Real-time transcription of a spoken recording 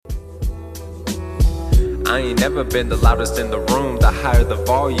I ain't never been the loudest in the room. The higher the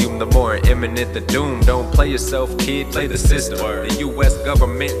volume, the more imminent the doom. Don't play yourself, kid, play the system. The US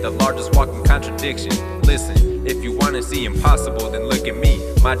government, the largest walking contradiction. Listen, if you wanna see impossible, then look at me.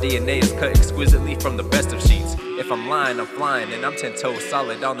 My DNA is cut exquisitely from the best of sheets. If I'm lying, I'm flying, and I'm 10 toes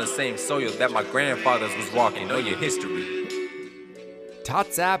solid on the same soil that my grandfathers was walking. Know your history.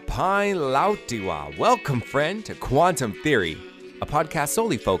 Tatsap Pine Lautiwa. Welcome, friend, to Quantum Theory, a podcast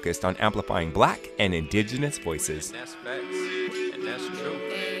solely focused on amplifying Black and Indigenous voices. And that's facts, and that's true,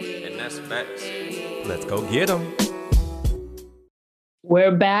 and that's facts. Let's go get them.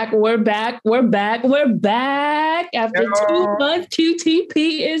 We're back. After 2 months,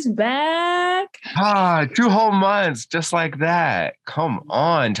 QTP is back. 2 whole months, just like that. Come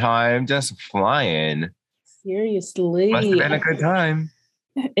on, time, just flying. Seriously. Must have been a good time.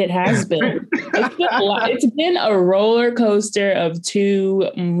 It has been. It's been a roller coaster of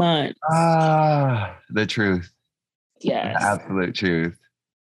 2 months. The truth. Yes. The absolute truth.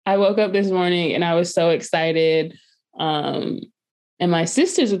 I woke up this morning and I was so excited. And my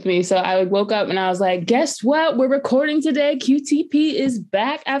sister's with me. So I woke up and I was like, guess what? We're recording today. QTP is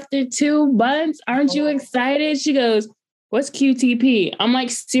back after 2 months. Aren't you excited? She goes, what's QTP? I'm like,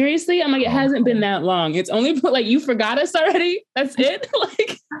 seriously? I'm like, it hasn't been that long. It's only like, you forgot us already? That's it?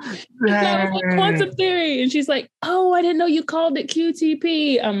 Like, that was like Quantum Theory. And she's like, oh, I didn't know you called it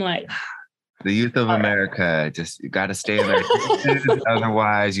QTP. I'm like, the youth of America, just got to stay in there.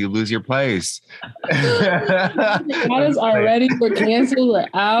 Otherwise, you lose your place. Got us already? We're canceled. We're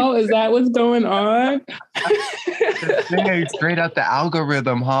out. Is that what's going on? Hey, straight up the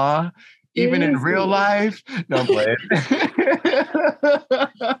algorithm, huh? Even in real life? No, I'm playing.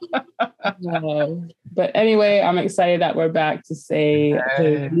 No. But anyway, I'm excited that we're back to say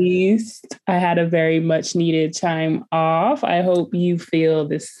the least. I had a very much needed time off. I hope you feel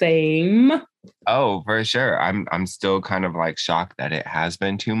the same. Oh, for sure. I'm still kind of like shocked that it has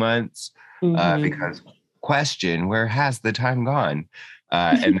been 2 months because question, where has the time gone?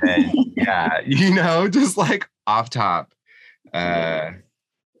 And then, just like off top.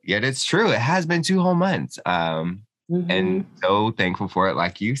 Yet it's true. It has been 2 whole months. And so thankful for it,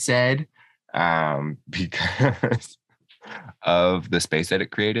 like you said, because of the space that it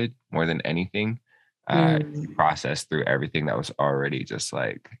created more than anything. Process through everything that was already just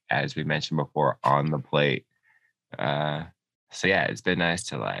like, as we mentioned before, on the plate. So yeah, it's been nice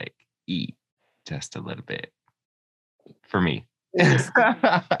to like eat just a little bit for me.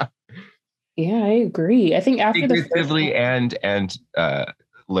 Yeah, I agree. I think after the first and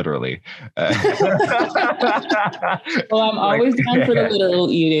literally. Well, I'm always down for the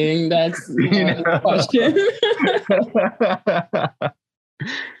literal eating. That's the question.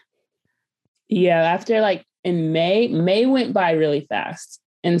 Yeah, after like in May went by really fast.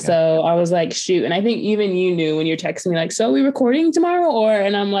 And so I was like, shoot. And I think even you knew when you're texting me like, so are we recording tomorrow?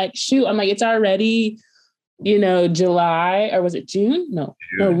 And I'm like, shoot, it's already, July, or was it June? No,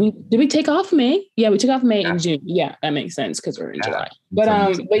 did we take off May? Yeah, we took off May and June. Yeah, that makes sense because we're in July. But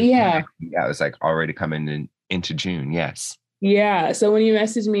yeah. Yeah, it was like already coming into June. Yes. Yeah. So when you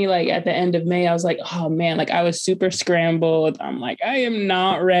messaged me like at the end of May, I was like, oh man, like I was super scrambled. I'm like, I am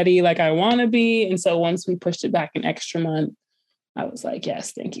not ready like I want to be. And so once we pushed it back an extra month, I was like,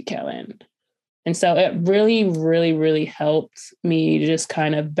 yes, thank you, Kellen. And so it really, really, really helped me to just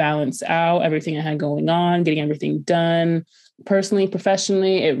kind of balance out everything I had going on, getting everything done personally,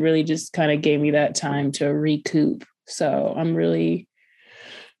 professionally. It really just kind of gave me that time to recoup. So I'm really,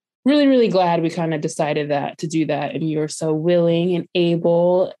 really, really glad we kind of decided to do that. And you're so willing and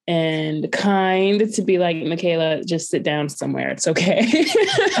able and kind to be like, Michaela, just sit down somewhere. It's okay.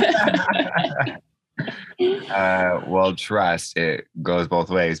 Well, trust, it goes both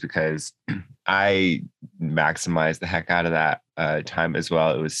ways because I maximized the heck out of that time as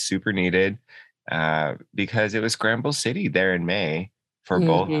well. It was super needed because it was Scramble City there in May for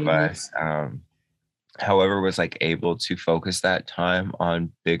both of us. However, was like able to focus that time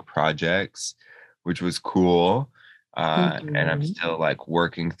on big projects, which was cool. And I'm still like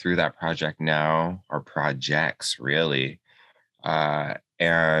working through that project now, or projects really.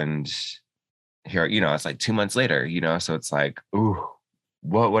 And here, it's like 2 months later, so it's like, ooh,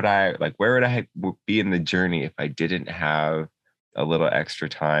 what would I like? Where would I be in the journey if I didn't have a little extra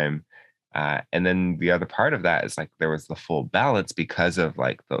time? And then the other part of that is like there was the full balance because of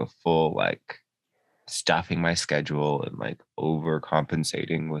like the full like stuffing my schedule and like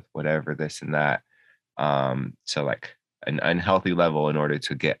overcompensating with whatever this and that. So like an unhealthy level in order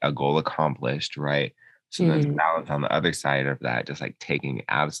to get a goal accomplished, right? So then balance on the other side of that, just like taking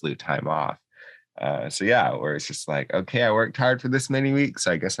absolute time off. So yeah, where it's just like, okay, I worked hard for this many weeks,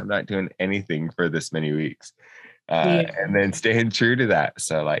 so I guess I'm not doing anything for this many weeks. And then staying true to that.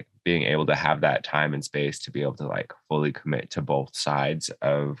 So like being able to have that time and space to be able to like fully commit to both sides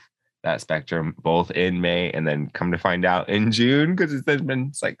of that spectrum, both in May and then come to find out in June, because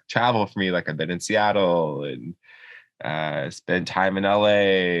it's like travel for me. Like I've been in Seattle and spent time in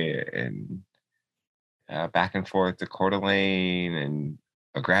LA and back and forth to Coeur d'Alene and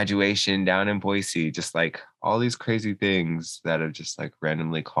a graduation down in Boise, just like all these crazy things that have just like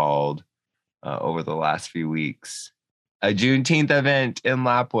randomly called over the last few weeks. A Juneteenth event in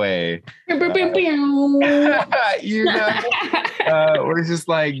Lapway. We're just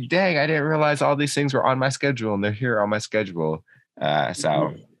like, dang, I didn't realize all these things were on my schedule and they're here on my schedule.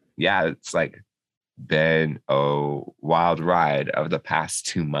 So yeah, it's like been a wild ride of the past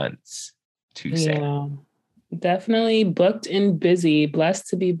 2 months, to say. Yeah, definitely booked and busy. Blessed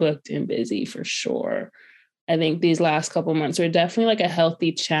to be booked and busy for sure. I think these last couple months are definitely like a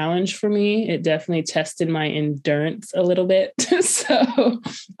healthy challenge for me. It definitely tested my endurance a little bit. So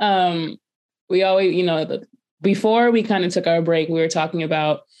we always, before we kind of took our break, we were talking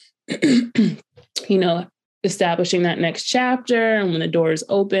about, establishing that next chapter. And when the doors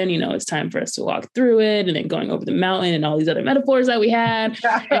open, it's time for us to walk through it, and then going over the mountain and all these other metaphors that we had.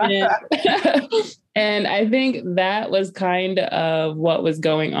 And I think that was kind of what was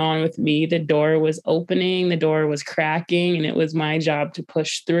going on with me. The door was opening, the door was cracking, and it was my job to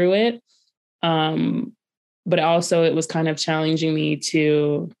push through it. But also it was kind of challenging me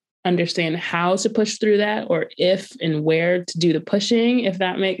to understand how to push through that, or if and where to do the pushing, if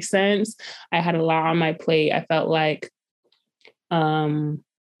that makes sense. I had a lot on my plate. I felt like kind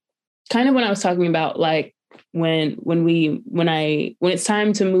of when I was talking about like when it's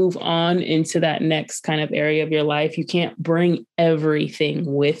time to move on into that next kind of area of your life, you can't bring everything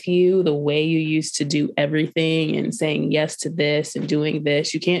with you the way you used to do everything and saying yes to this and doing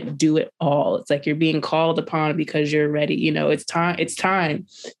this. You can't do it all. It's like you're being called upon because you're ready. It's time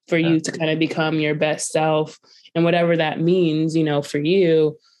for you to kind of become your best self, and whatever that means, for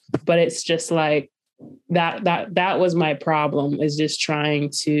you. But it's just like that was my problem, is just trying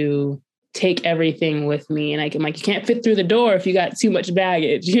to take everything with me. And I'm like, you can't fit through the door if you got too much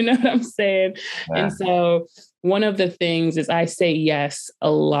baggage, you know what I'm saying? Yeah. And so one of the things is I say yes a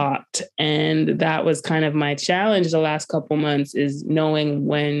lot. And that was kind of my challenge the last couple months, is knowing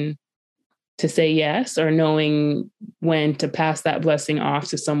when to say yes, or knowing when to pass that blessing off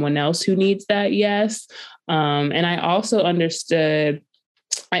to someone else who needs that yes. And I also understood,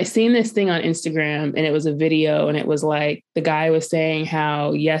 I seen this thing on Instagram, and it was a video, and it was like the guy was saying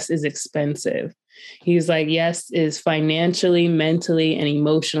how yes is expensive. He's like, yes is financially, mentally, and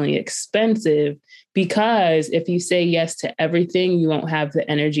emotionally expensive, because if you say yes to everything, you won't have the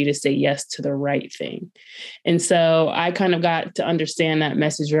energy to say yes to the right thing. And so I kind of got to understand that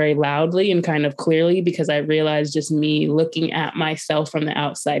message very loudly and kind of clearly, because I realized just me looking at myself from the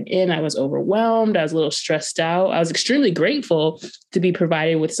outside in, I was overwhelmed. I was a little stressed out. I was extremely grateful to be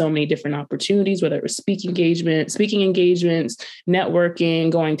provided with so many different opportunities, whether it was speaking engagements,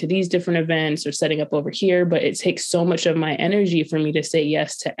 networking, going to these different events, or setting up over here. But it takes so much of my energy for me to say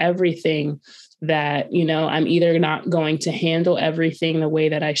yes to everything that, I'm either not going to handle everything the way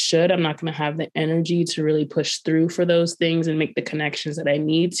that I should. I'm not going to have the energy to really push through for those things and make the connections that I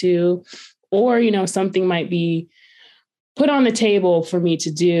need to, or, something might be put on the table for me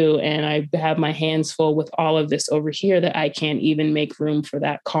to do, and I have my hands full with all of this over here that I can't even make room for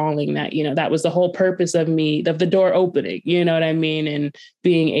that calling that, that was the whole purpose of the door opening, you know what I mean? And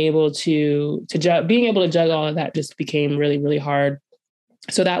being able to juggle all of that just became really, really hard.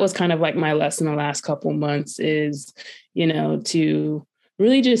 So that was kind of like my lesson the last couple months, is, to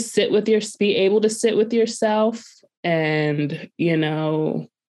really just be able to sit with yourself and,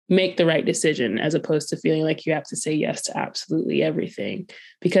 make the right decision, as opposed to feeling like you have to say yes to absolutely everything,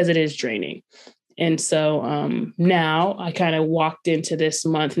 because it is draining. And so now I kind of walked into this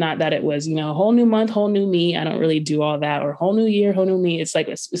month, not that it was, a whole new month, whole new me. I don't really do all that, or whole new year, whole new me. It's like,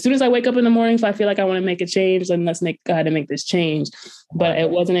 as soon as I wake up in the morning, if I feel like I want to make a change, then let's go ahead and make this change. But it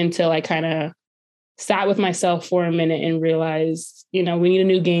wasn't until I kind of sat with myself for a minute and realized, we need a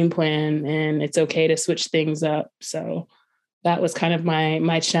new game plan, and it's okay to switch things up. So that was kind of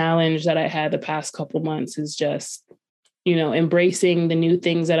my challenge that I had the past couple months, is just, embracing the new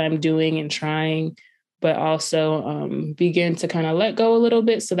things that I'm doing and trying, but also begin to kind of let go a little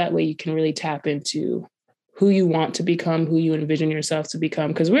bit, so that way you can really tap into who you want to become, who you envision yourself to become,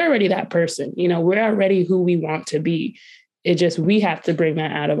 because we're already that person, we're already who we want to be. It just, we have to bring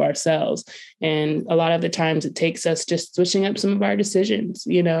that out of ourselves. And a lot of the times it takes us just switching up some of our decisions,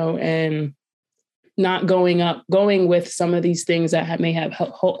 and not going with some of these things that may have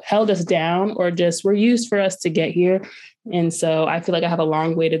held us down or just were used for us to get here. And so I feel like I have a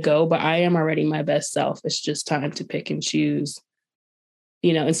long way to go, but I am already my best self. It's just time to pick and choose,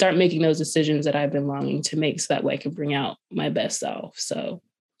 and start making those decisions that I've been longing to make so that way I can bring out my best self. So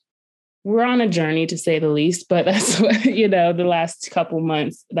we're on a journey, to say the least, but that's what, the last couple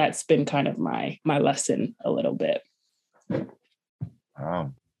months, that's been kind of my lesson a little bit.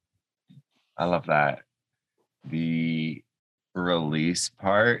 Wow. I love that. The release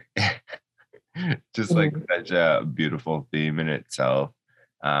part, just like such a beautiful theme in itself.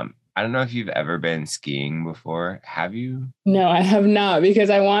 I don't know if you've ever been skiing before. Have you? No, I have not, because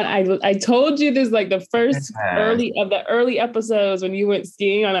I told you this like the first early episodes when you went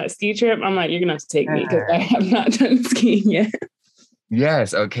skiing on that ski trip. I'm like, you're gonna have to take me because I have not done skiing yet.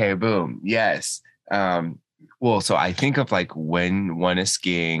 Yes. Okay. Boom. Yes. Well, so I think of like when one is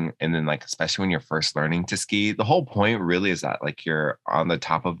skiing, and then like, especially when you're first learning to ski, the whole point really is that like you're on the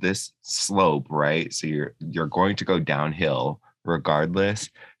top of this slope, right? So you're going to go downhill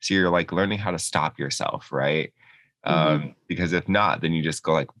regardless. So you're like learning how to stop yourself, right? Because if not, then you just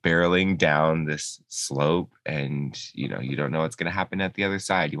go like barreling down this slope, and you don't know what's going to happen at the other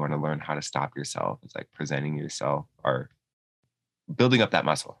side. You want to learn how to stop yourself. It's like presenting yourself or building up that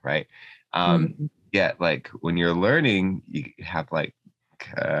muscle, right? Yeah, like when you're learning, you have like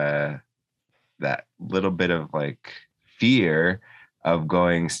that little bit of like fear of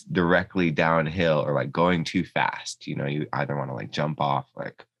going directly downhill or like going too fast. You either want to like jump off,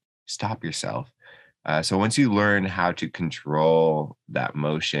 like stop yourself. So once you learn how to control that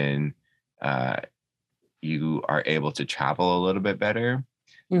motion, you are able to travel a little bit better.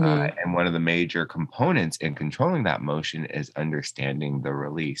 And one of the major components in controlling that motion is understanding the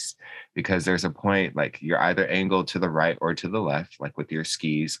release, because there's a point like you're either angled to the right or to the left, like with your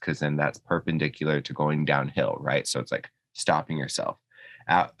skis, because then that's perpendicular to going downhill, right? So it's like stopping yourself.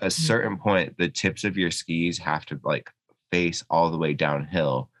 At a certain point, the tips of your skis have to like face all the way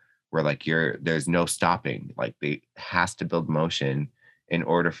downhill, where like there's no stopping. Like they has to build motion in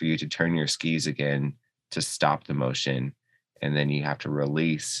order for you to turn your skis again to stop the motion. And then you have to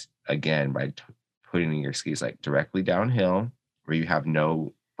release again by putting your skis like directly downhill, where you have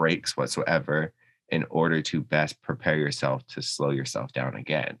no brakes whatsoever, in order to best prepare yourself to slow yourself down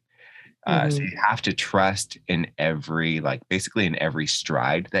again. So you have to trust in basically in every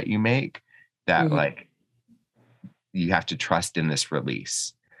stride that you make, that like you have to trust in this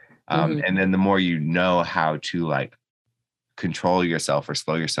release. And then the more you know how to like control yourself or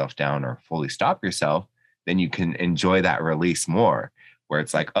slow yourself down or fully stop yourself, then you can enjoy that release more, where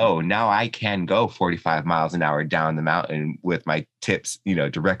it's like, oh, now I can go 45 miles an hour down the mountain with my tips,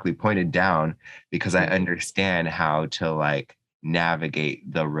 directly pointed down, because I understand how to like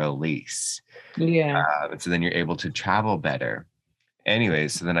navigate the release. Yeah. So then you're able to travel better.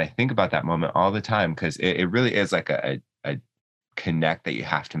 Anyways, so then I think about that moment all the time, because it really is like a connect that you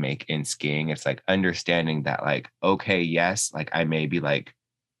have to make in skiing. It's like understanding that like, okay, yes, like I may be like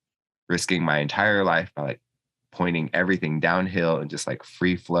risking my entire life by like pointing everything downhill and just like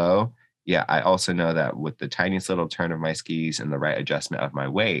free flow. Yeah, I also know that with the tiniest little turn of my skis and the right adjustment of my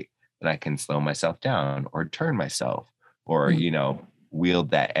weight, that I can slow myself down or turn myself or,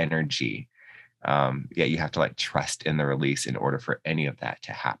 wield that energy. You have to like trust in the release in order for any of that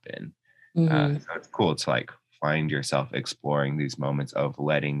to happen. So it's cool to like find yourself exploring these moments of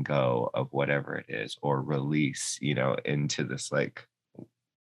letting go of whatever it is, or release, into this like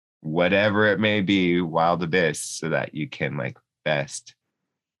whatever it may be, wild abyss, so that you can like best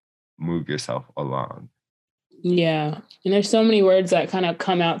move yourself along. Yeah. And there's so many words that kind of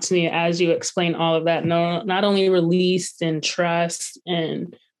come out to me as you explain all of that. No, not only release and trust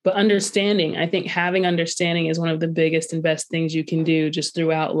but understanding. I think having understanding is one of the biggest and best things you can do just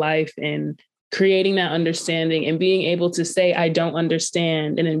throughout life, and creating that understanding and being able to say, I don't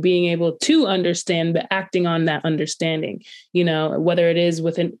understand, and then being able to understand, but acting on that understanding, whether it is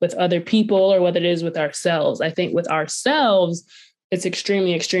with other people or whether it is with ourselves. I think with ourselves, it's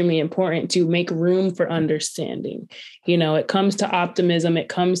extremely, extremely important to make room for understanding. It comes to optimism. It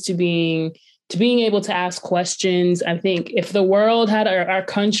comes to being able to ask questions. I think if the world had our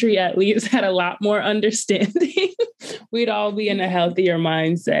country at least had a lot more understanding, we'd all be in a healthier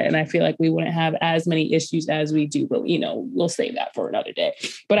mindset. And I feel like we wouldn't have as many issues as we do, but we'll save that for another day.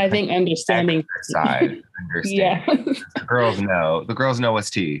 But I think understanding. Understand. Yeah. The girls know what's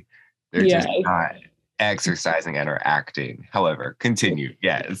tea. They're just not exercising and or acting. However, continue.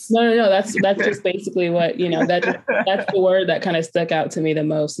 Yes. No. That's just basically what, that's the word that kind of stuck out to me the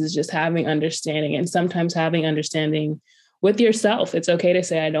most, is just having understanding. And sometimes having understanding with yourself. It's okay to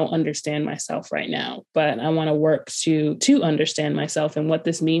say, I don't understand myself right now, but I want to work to understand myself and what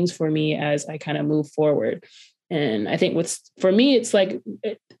this means for me as I kind of move forward. And I think for me, it's like,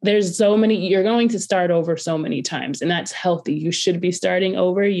 there's so many, you're going to start over so many times, and that's healthy. You should be starting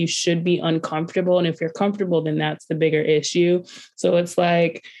over. You should be uncomfortable. And if you're comfortable, then that's the bigger issue. So it's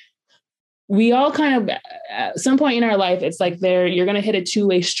like, we all kind of, at some point in our life, it's like you're going to hit a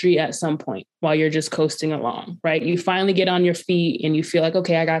two-way street at some point while you're just coasting along, right? You finally get on your feet and you feel like,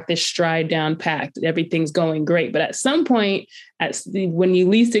 okay, I got this stride down packed. Everything's going great. But at some point, when you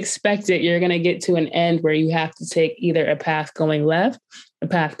least expect it, you're going to get to an end where you have to take either a path going left, a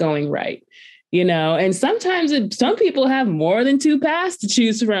path going right. And sometimes some people have more than two paths to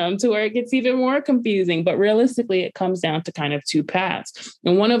choose from, to where it gets even more confusing. But realistically, it comes down to kind of two paths.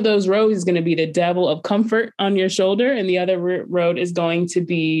 And one of those roads is going to be the devil of comfort on your shoulder. And the other road is going to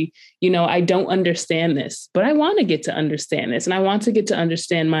be, I don't understand this, but I want to get to understand this. And I want to get to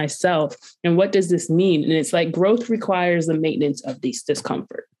understand myself. And what does this mean? And it's like, growth requires the maintenance of this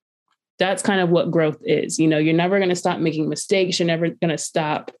discomfort. That's kind of what growth is. You're never going to stop making mistakes. You're never going to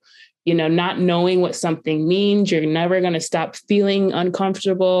stop not knowing what something means. You're never going to stop feeling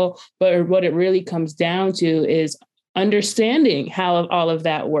uncomfortable. But what it really comes down to is understanding how all of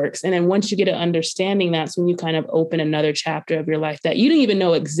that works. And then once you get an understanding, that's when you kind of open another chapter of your life that you didn't even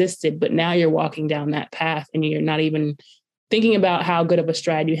know existed, but now you're walking down that path and you're not even thinking about how good of a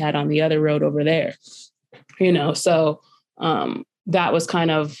stride you had on the other road over there. So that was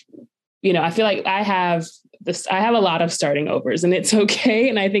kind of, I feel like I have a lot of starting overs, and it's okay.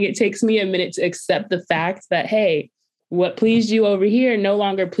 And I think it takes me a minute to accept the fact that, hey, what pleased you over here no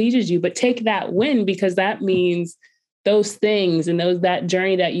longer pleases you, but take that win, because that means those things and that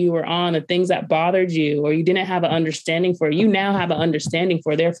journey that you were on, the things that bothered you or you didn't have an understanding for, you now have an understanding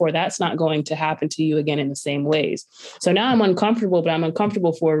for. Therefore, that's not going to happen to you again in the same ways. So now I'm uncomfortable, but I'm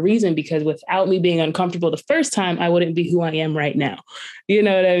uncomfortable for a reason, because without me being uncomfortable the first time, I wouldn't be who I am right now. You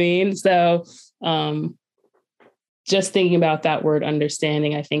know what I mean? So just thinking about that word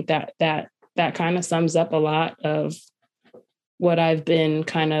understanding, I think that kind of sums up a lot of what I've been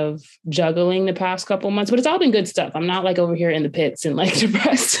kind of juggling the past couple months, but it's all been good stuff. I'm not like over here in the pits and like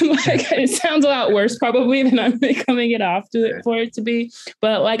depressed. Like, it sounds a lot worse probably than I'm coming it off to it for it to be.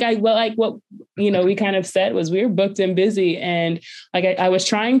 But what we kind of said was, we were booked and busy, and like I was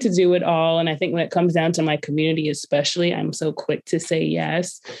trying to do it all. And I think when it comes down to my community, especially, I'm so quick to say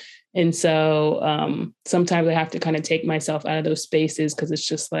yes. And so sometimes I have to kind of take myself out of those spaces, because it's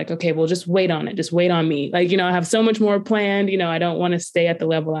just like, okay, well, just wait on it. Just wait on me. Like, I have so much more planned. I don't want to stay at the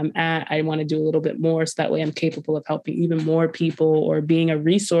level I'm at. I want to do a little bit more, so that way I'm capable of helping even more people, or being a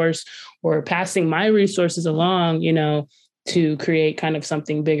resource, or passing my resources along, to create kind of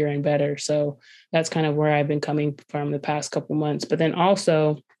something bigger and better. So that's kind of where I've been coming from the past couple months. But then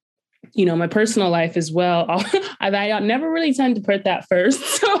also, my personal life as well. I never really tend to put that first.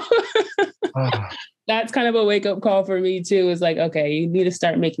 So that's kind of a wake up call for me too, is like, okay, you need to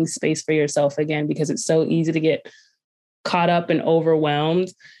start making space for yourself again, because it's so easy to get caught up and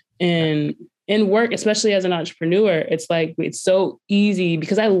overwhelmed in work, especially as an entrepreneur. It's like, it's so easy,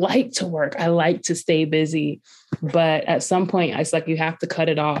 because I like to work. I like to stay busy, but at some point it's like, you have to cut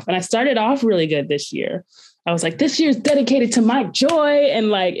it off. And I started off really good this year. I was like, this year's dedicated to my joy. And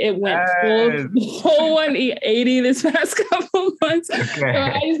like, it went full 180 this past couple months. Okay. So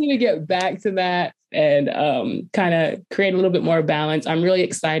I just need to get back to that and kind of create a little bit more balance. I'm really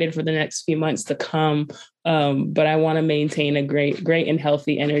excited for the next few months to come. But I want to maintain a great and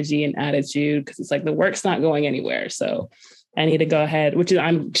healthy energy and attitude, because it's like the work's not going anywhere. So I need to go ahead, which is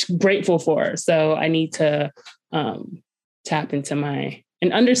I'm grateful for. So I need to tap into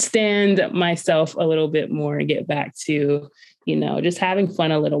and understand myself a little bit more, and get back to, just having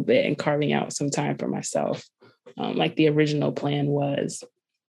fun a little bit and carving out some time for myself, like the original plan was.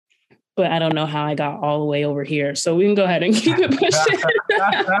 But I don't know how I got all the way over here. So we can go ahead and keep it pushing.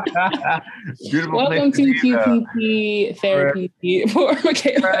 Welcome to QPP Therapy for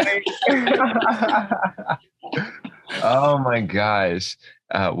Michaela. Oh my gosh.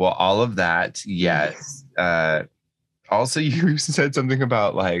 Well, all of that, yes. Also, you said something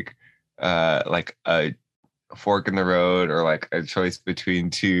about like a fork in the road, or like a choice between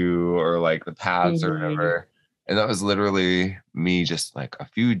two, or like the paths or whatever. And that was literally me just like a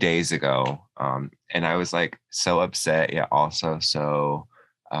few days ago. And I was like so upset, yet also so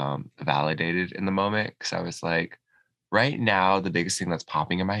validated in the moment. Because I was like, right now, the biggest thing that's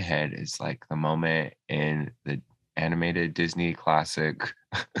popping in my head is like the moment in the animated Disney classic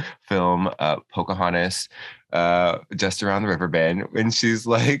film Pocahontas, Just Around the River Bend, when she's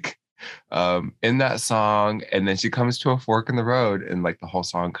like in that song, and then she comes to a fork in the road, and like the whole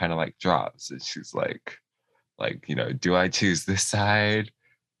song kind of like drops, and she's like, do I choose this side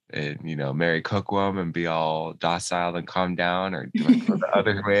and marry Cookworm and be all docile and calm down, or do I go the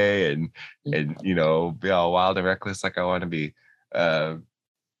other way and be all wild and reckless like I want to be?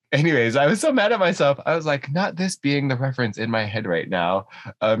 Anyways, I was so mad at myself. I was like, not this being the reference in my head right now.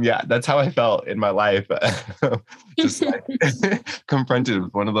 Yeah, that's how I felt in my life. Just like confronted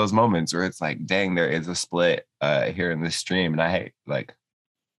with one of those moments where it's like, dang, there is a split here in this stream. And I like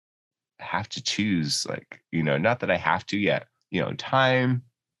have to choose, like, not that I have to yet, time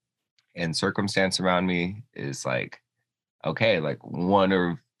and circumstance around me is like, okay, like one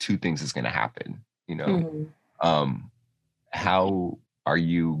or two things is going to happen, how are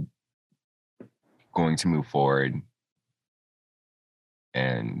you going to move forward?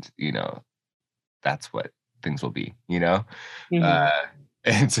 And, that's what things will be,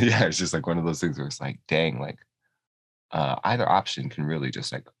 And so, yeah, it's just like one of those things where it's like, dang, like either option can really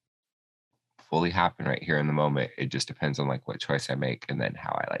just like fully happen right here in the moment. It just depends on like what choice I make and then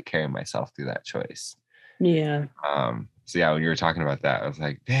how I like carry myself through that choice. Yeah. So yeah, when you were talking about that, I was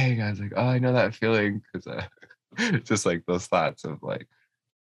like, dang, I was like, oh, I know that feeling, because just like those thoughts of like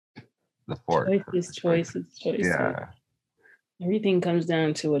the fork. Choices. Yeah. Everything comes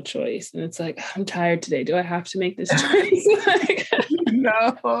down to a choice. And it's like, I'm tired today. Do I have to make this choice? Like,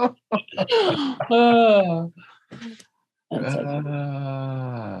 no. Oh.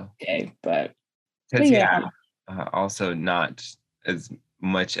 Okay, but yeah. Also, not as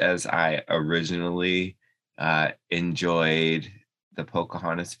much as I originally enjoyed the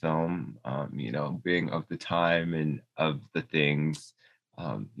Pocahontas film, being of the time and of the things,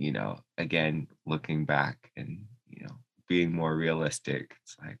 again, looking back and, being more realistic,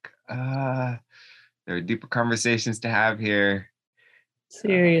 it's like, there are deeper conversations to have here.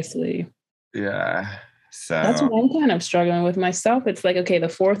 Seriously. Yeah. So that's what I'm kind of struggling with myself. It's like, okay, the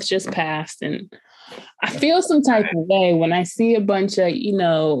 4th just passed, and I feel some type of way when I see a bunch of,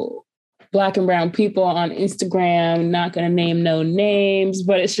 Black and brown people on Instagram, not going to name no names,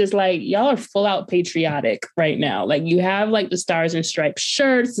 but it's just like, y'all are full out patriotic right now. Like, you have like the Stars and Stripes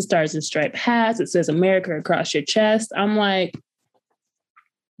shirts, the Stars and Stripes hats. It says America across your chest. I'm like,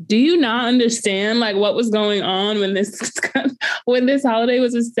 do you not understand like what was going on when this holiday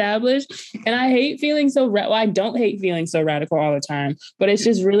was established? And I hate feeling so I don't hate feeling so radical all the time, but it's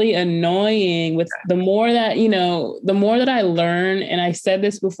just really annoying with the more that I learn. And I said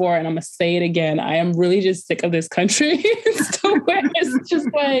this before, and I'm gonna say it again. I am really just sick of this country. It's just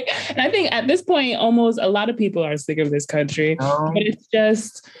like, and I think at this point, almost a lot of people are sick of this country. But it's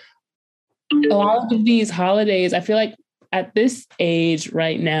just a lot of these holidays. I feel like at this age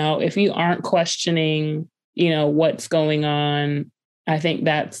right now, if you aren't questioning, what's going on, I think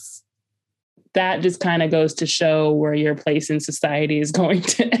that just kind of goes to show where your place in society is going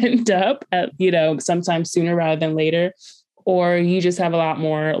to end up at, sometime sooner rather than later, or you just have a lot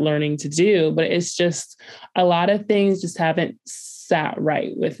more learning to do. But it's just a lot of things just haven't sat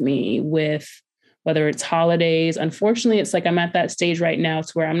right with me with whether it's holidays. Unfortunately, it's like I'm at that stage right now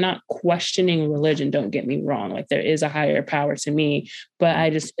to where I'm not questioning religion. Don't get me wrong. Like, there is a higher power to me, but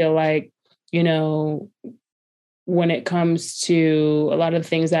I just feel like, when it comes to a lot of the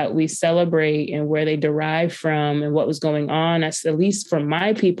things that we celebrate and where they derive from and what was going on, at least for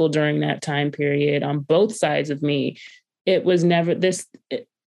my people during that time period on both sides of me, it was never this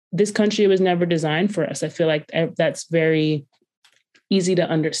country was never designed for us. I feel like that's very easy to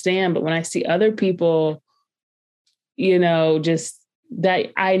understand. But when I see other people, just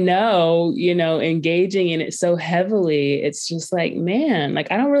that I know, engaging in it so heavily, it's just like, man, like,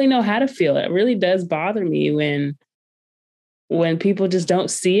 I don't really know how to feel. It really does bother me when people just don't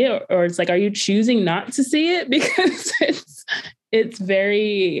see it, or it's like, are you choosing not to see it? Because it's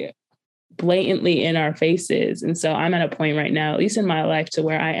very blatantly in our faces. And so I'm at a point right now, at least in my life, to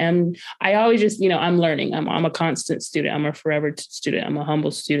where I always just, I'm learning. I'm a constant student. I'm a forever student. I'm a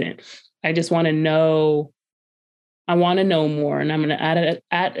humble student. I just want to know. I want to know more. And I'm going to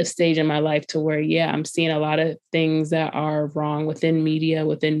at a stage in my life to where, I'm seeing a lot of things that are wrong within media,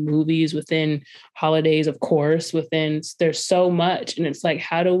 within movies, within holidays, of course, there's so much. And it's like,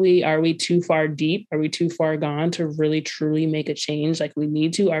 are we too far deep? Are we too far gone to really, truly make a change like we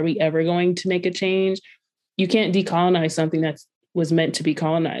need to? Are we ever going to make a change? You can't decolonize something that was meant to be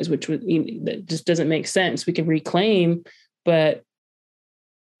colonized, that just doesn't make sense. We can reclaim, but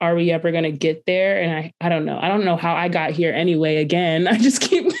are we ever going to get there? And I don't know. I don't know how I got here anyway. Again, I just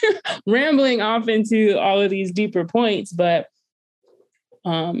keep rambling off into all of these deeper points. But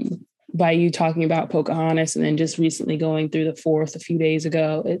by you talking about Pocahontas and then just recently going through the 4th a few days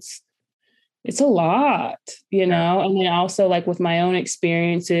ago, it's a lot, you Yeah. know, and then also like with my own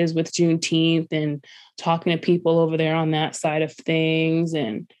experiences with Juneteenth and talking to people over there on that side of things,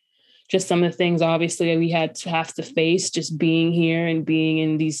 and just some of the things obviously we had to have to face just being here and being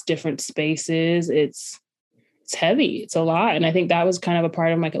in these different spaces. It's heavy. It's a lot. And I think that was kind of a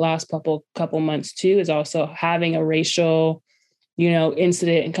part of my last couple months too, is also having a racial, you know,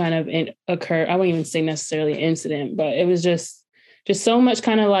 incident and kind of occur. I won't even say necessarily incident, but it was just so much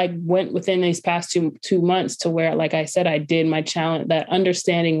kind of like went within these past two months to where, like I said, I did my challenge, that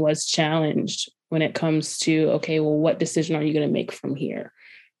understanding was challenged when it comes to, okay, well, what decision are you going to make from here?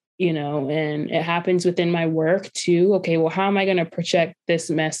 You know, and it happens within my work too. Okay, well, how am I going to project this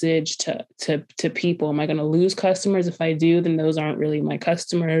message to people? Am I going to lose customers? If I do, then those aren't really my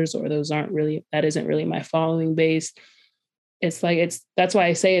customers, or that isn't really my following base. It's like, that's why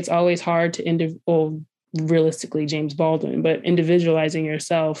I say it's always hard to realistically James Baldwin, but individualizing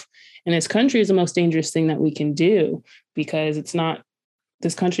yourself in this country is the most dangerous thing that we can do, because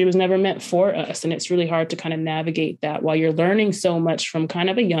this country was never meant for us. And it's really hard to kind of navigate that while you're learning so much from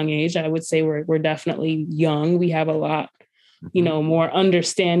kind of a young age. I would say we're definitely young. We have a lot, you know, more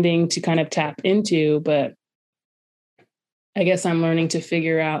understanding to kind of tap into, but I guess I'm learning to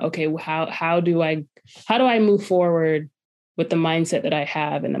figure out, okay, how do I move forward with the mindset that I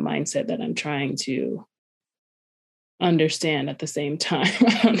have and the mindset that I'm trying to understand at the same time.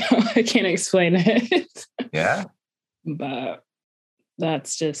 I don't know. I can't explain it. Yeah. But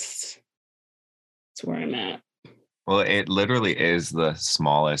it's where I'm at. Well, it literally is the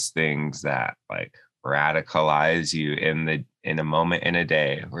smallest things that like radicalize you in a moment in a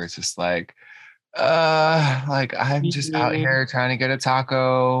day, where it's just like I'm just out here trying to get a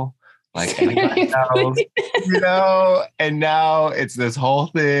taco, like anybody else, you know, and now it's this whole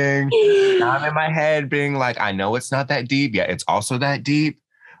thing. Now I'm in my head being like, I know it's not that deep. Yeah, it's also that deep.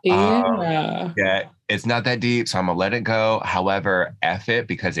 Yeah. Yeah, it's not that deep, so I'm gonna let it go. However, F it,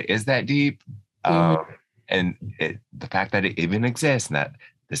 because it is that deep. And the fact that it even exists and that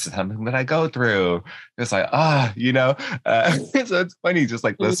this is something that I go through, it's like, you know, so it's funny, just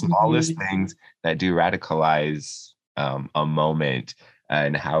like the smallest things that do radicalize a moment,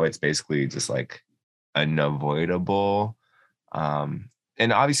 and how it's basically just like unavoidable. And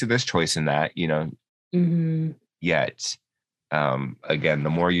obviously there's choice in that, you know, yet, again, the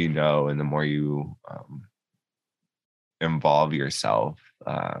more you know and the more you involve yourself,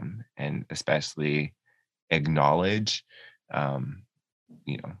 and especially acknowledge,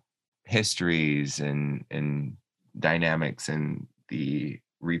 you know, histories and dynamics and the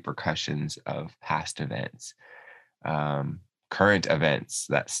repercussions of past events, current events,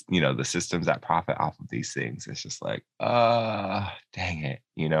 that's, you know, the systems that profit off of these things. It's just like, dang it,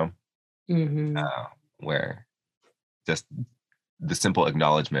 you know, where just the simple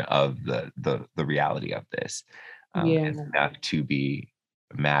acknowledgement of the reality of this is enough to be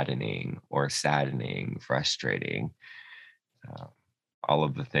maddening or saddening, frustrating, all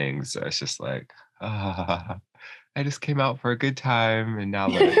of the things. It's just like, I just came out for a good time and now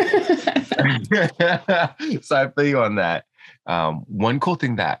look. So I feel you on that. One cool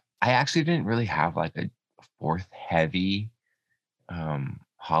thing that I actually didn't really have like a fourth heavy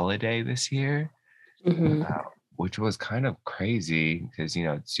holiday this year, which was kind of crazy because, you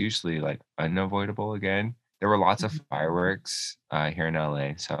know, it's usually like unavoidable again. There were lots of fireworks here in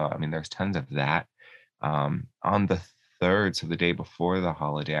LA. So, I mean, there's tons of that. On the 3rd, so the day before the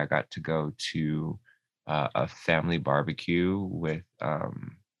holiday, I got to go to a family barbecue with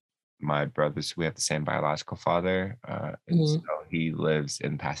my brothers. We have the same biological father. And so he lives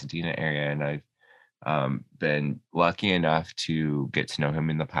in Pasadena area. And I've been lucky enough to get to know him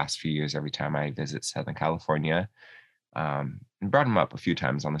in the past few years every time I visit Southern California. And brought him up a few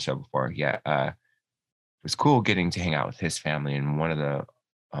times on the show before. Yeah. It was cool getting to hang out with his family, and one of the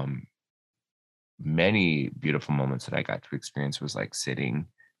many beautiful moments that I got to experience was like sitting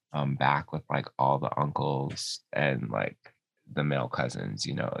back with like all the uncles and like the male cousins,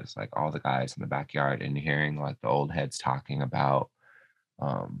 you know, it's like all the guys in the backyard, and hearing like the old heads talking about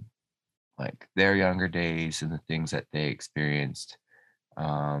like their younger days and the things that they experienced,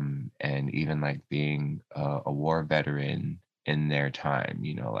 and even like being a war veteran in their time,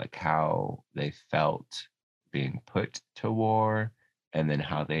 you know, like how they felt being put to war, and then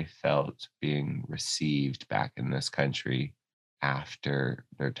how they felt being received back in this country after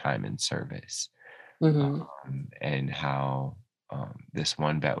their time in service. And how this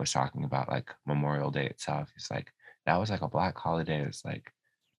one vet was talking about like Memorial Day itself. He's like, that was like a Black holiday. It's like,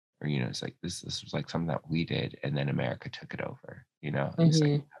 or, you know, it's like this was like something that we did, and then America took it over, you know. And he's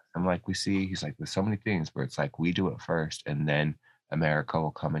like, I'm like, we see, he's like, there's so many things where it's like we do it first, and then America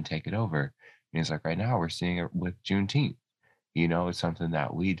will come and take it over. And he's like, right now we're seeing it with Juneteenth. You know, it's something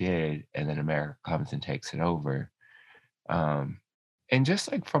that we did, and then America comes and takes it over. And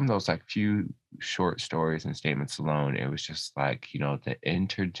just like from those like few short stories and statements alone, it was just like, you know, the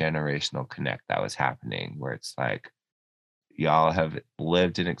intergenerational connect that was happening, where it's like y'all have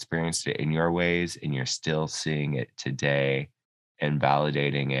lived and experienced it in your ways, and you're still seeing it today and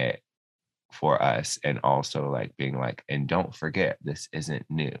validating it for us, and also like being like, and don't forget, this isn't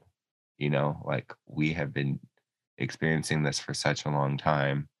new. You know, like we have been experiencing this for such a long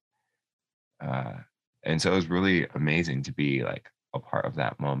time. And so it was really amazing to be like a part of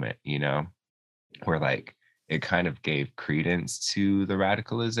that moment, you know, where like it kind of gave credence to the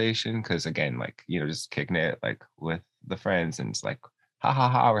radicalization. Cause again, like, you know, just kicking it like with the friends, and it's like, ha ha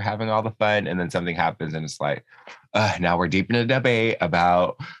ha, we're having all the fun. And then something happens and it's like, now we're deep in a debate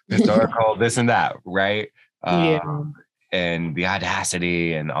about historical this and that, right? Yeah. And the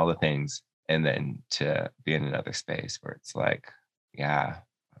audacity and all the things. And then to be in another space where it's like, yeah,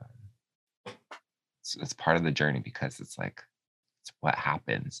 it's part of the journey, because it's like, it's what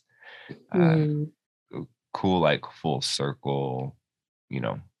happens. Cool, like full circle, you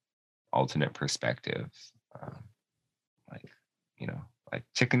know, alternate perspective. Like, you know, like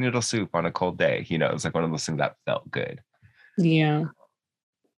chicken noodle soup on a cold day, you know, it's like one of those things that felt good. Yeah.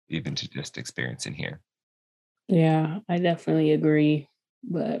 Even to just experience in here. Yeah, I definitely agree.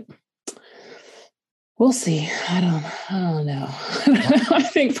 But we'll see. I don't know. I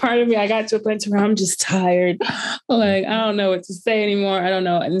think part of me, I got to a point where I'm just tired. Like, I don't know what to say anymore. I don't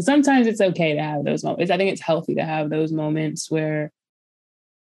know. And sometimes it's okay to have those moments. I think it's healthy to have those moments where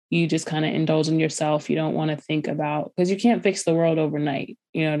you just kind of indulge in yourself. You don't want to think about, because you can't fix the world overnight.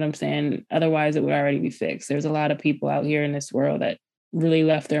 You know what I'm saying? Otherwise, it would already be fixed. There's a lot of people out here in this world that really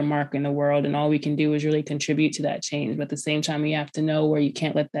left their mark in the world, and all we can do is really contribute to that change. But at the same time, you have to know where you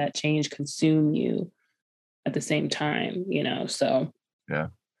can't let that change consume you at the same time, you know? So yeah,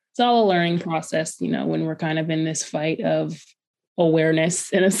 it's all a learning process, you know, when we're kind of in this fight of awareness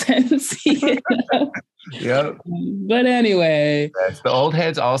in a sense. You know? Yep. But anyway. Yes, the old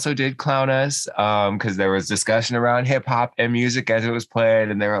heads also did clown us, because there was discussion around hip hop and music as it was played,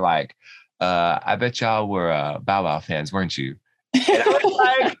 and they were like, I bet y'all were Bow Wow fans, weren't you? And I was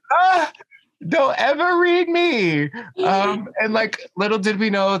like, don't ever read me. And like, little did we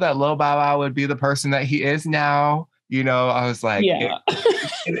know that Lil Bow Wow would be the person that he is now. You know, I was like, yeah.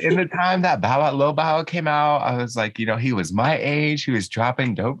 in the time that Lil Bow Wow came out, I was like, you know, he was my age. He was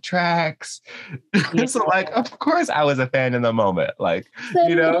dropping dope tracks. Yeah. So like, of course I was a fan in the moment. Like,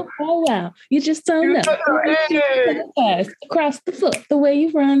 you know. Oh, wow. You just don't know. Fast across the foot, the way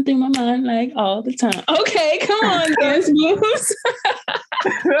you run through my mind, like all the time. Okay, come on, dance moves.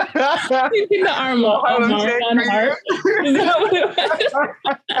 In the arm on heart. Is that what it was?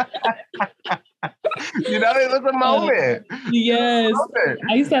 You know, it was a moment. Yes.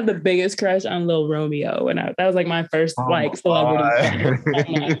 I used to have the biggest crush on Lil Romeo, and that was like my first celebrity. I'm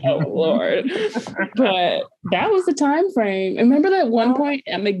like, oh Lord. But that was the time frame. Remember that one point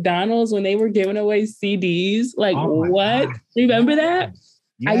at McDonald's when they were giving away CDs? Like, what? God. Remember that?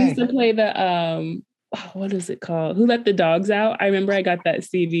 Yeah. I used to play the what is it called? Who Let the Dogs Out? I remember I got that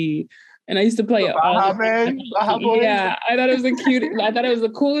CD. And I used to play it all. Yeah, I thought it was I thought it was the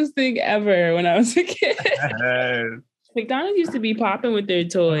coolest thing ever when I was a kid. McDonald's used to be popping with their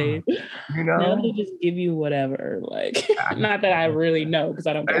toys. You know, now they just give you whatever. Like, not that I really know, because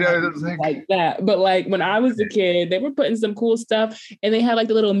I don't like that. But like when I was a kid, they were putting some cool stuff, and they had like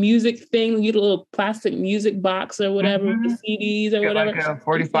the little music thing, the little plastic music box or whatever, with the CDs or whatever. Like a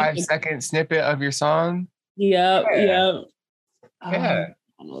 45-second snippet of your song. Yep. Yeah.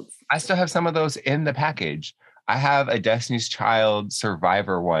 I still have some of those in the package. I have a Destiny's Child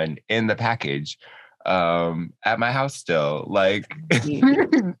Survivor one in the package at my house still, like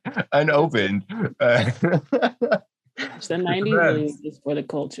unopened. The 90s really was for the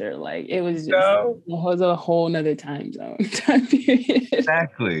culture. Like it was a whole nother time period.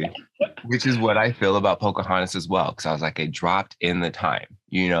 Exactly. Which is what I feel about Pocahontas as well. Because I was like, it dropped in the time,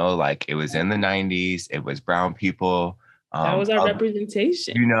 you know, like it was in the 90s. It was brown people. That was our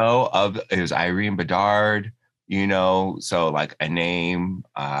representation. You know, it was Irene Bedard, you know, so like a name,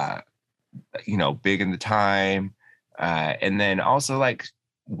 you know, big in the time. And then also like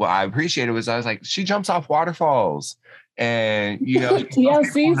what I appreciated was I was like, she jumps off waterfalls. And, you know,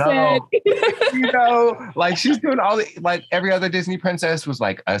 TLC said, you know, like she's doing like every other Disney princess was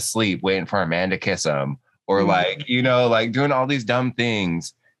like asleep waiting for a man to kiss him, or like, you know, like doing all these dumb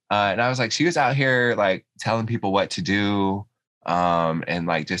things. And I was like, she was out here like telling people what to do, and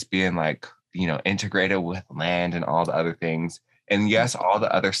like just being like, you know, integrated with land and all the other things. And yes, all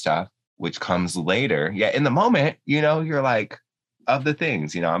the other stuff which comes later. Yeah, in the moment, you know, you're like, of the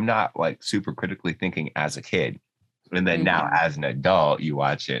things, you know, I'm not like super critically thinking as a kid. And then now as an adult, you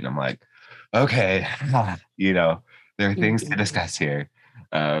watch it and I'm like, okay, you know, there are things to discuss here.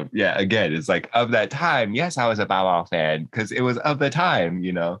 Yeah, again, it's like of that time. Yes, I was a Bow Wow fan because it was of the time,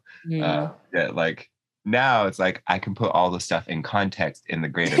 you know. Yeah, like now it's like I can put all the stuff in context in the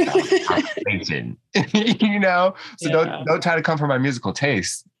greater conversation, you know. So don't try to come for my musical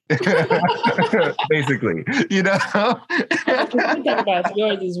taste. Basically, you know. We can talk about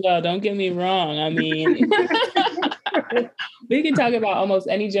yours as well. Don't get me wrong. I mean, we can talk about almost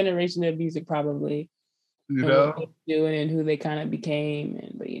any generation of music, probably. You know, what they're doing and who they kind of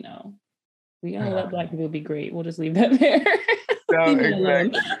became, but you know, we gotta let Black people be great. We'll just leave that there. No,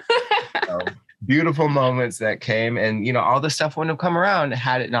 exactly. Beautiful moments that came, and you know, all the stuff wouldn't have come around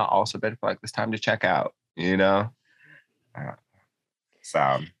had it not also been for like this time to check out. You know,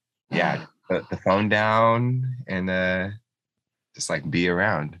 so yeah, put the phone down and just like be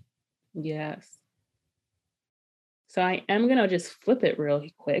around. Yes. So I am going to just flip it real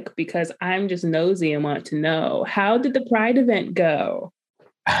quick because I'm just nosy and want to know, how did the Pride event go?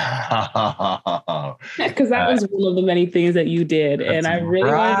 Because that was one of the many things that you did. And I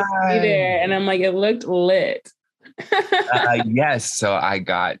really wanted to be there. And I'm like, it looked lit. Yes. So I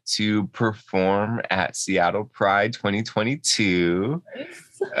got to perform at Seattle Pride 2022.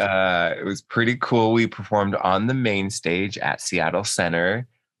 It was pretty cool. We performed on the main stage at Seattle Center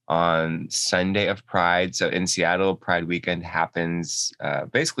on Sunday of Pride. So in Seattle, Pride weekend happens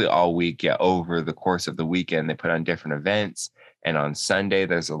basically all week. Yeah, over the course of the weekend, they put on different events. And on Sunday,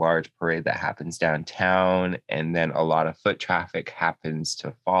 there's a large parade that happens downtown. And then a lot of foot traffic happens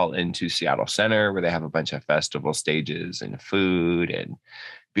to fall into Seattle Center, where they have a bunch of festival stages and food and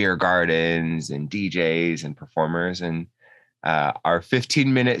beer gardens and DJs and performers. And our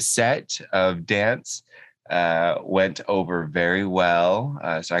 15-minute set of dance went over very well.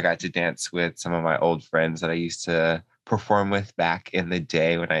 So I got to dance with some of my old friends that I used to perform with back in the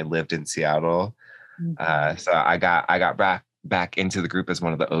day when I lived in Seattle. So I got back into the group as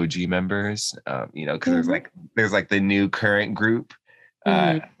one of the OG members, you know, because there's like the new current group.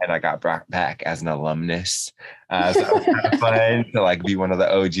 And I got brought back as an alumnus. So it was kind of fun to like be one of the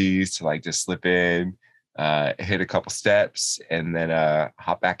OGs, to like just slip in, hit a couple steps, and then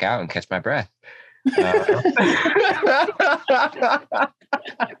hop back out and catch my breath. Yeah,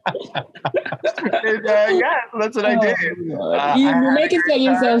 that's what I did. You're making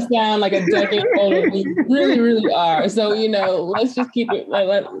yourself sound like a decade older than you really, really are. So you know, let's just keep it.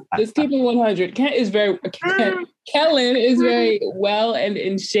 Let's keep it 100. Kellen is very well and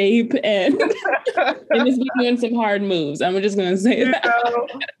in shape, and is doing some hard moves. I'm just gonna say that.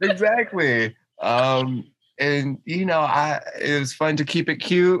 Exactly. And, you know, it was fun to keep it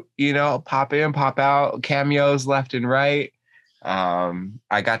cute, you know, pop in, pop out, cameos left and right.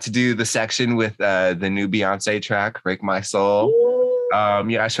 I got to do the section with the new Beyonce track, Break My Soul.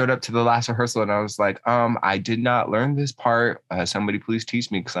 Yeah, I showed up to the last rehearsal and I was like, I did not learn this part. Somebody please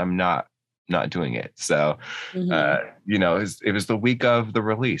teach me, because I'm not doing it. So, you know, it was the week of the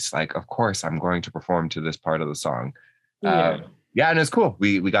release. Like, of course, I'm going to perform to this part of the song. Yeah, and it's cool.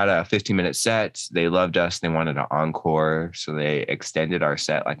 We got a 15-minute set. They loved us. They wanted an encore. So they extended our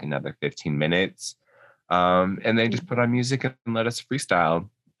set like another 15 minutes. And they just put on music and let us freestyle.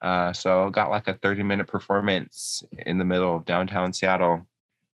 So got like a 30-minute performance in the middle of downtown Seattle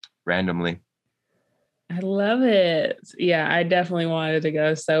randomly. I love it. Yeah, I definitely wanted to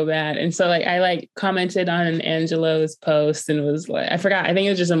go so bad. And so like I commented on Angelo's post and was like, I forgot, I think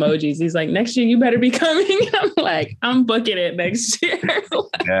it was just emojis. He's like, next year you better be coming. I'm like, I'm booking it next year.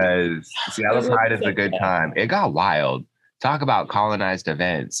 Yes. Seattle Pride is a good time. It got wild. Talk about colonized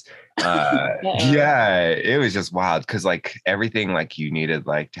events. Yeah, it was just wild because like everything, like you needed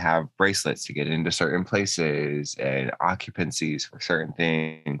like to have bracelets to get into certain places and occupancies for certain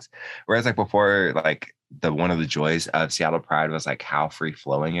things. Whereas like before, like one of the joys of Seattle Pride was like how free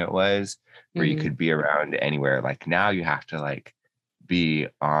flowing it was, where you could be around anywhere. Like now you have to like be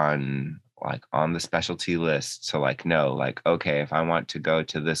on the specialty list to like know like, okay, if I want to go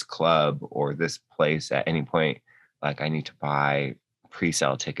to this club or this place at any point, like I need to buy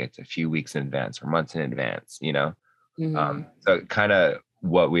pre-sale tickets a few weeks in advance or months in advance, you know? So kind of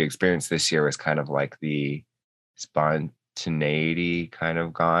what we experienced this year was kind of like the spontaneity kind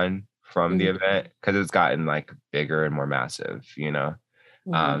of gone from the event, because it's gotten like bigger and more massive, you know?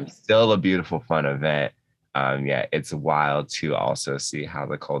 Still a beautiful, fun event. Yeah, it's wild to also see how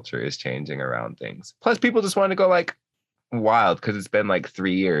the culture is changing around things. Plus people just want to go like wild because it's been like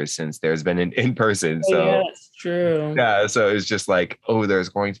 3 years since there's been an in-person. Oh, yeah, So that's true. yeah, so it's just like, oh, there's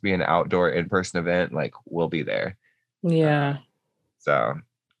going to be an outdoor in-person event. Like we'll be there. Yeah. So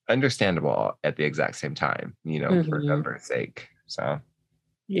understandable at the exact same time, for numbers sake. So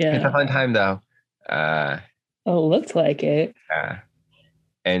it's a Yeah. fun time though. Oh, looks like it. Yeah.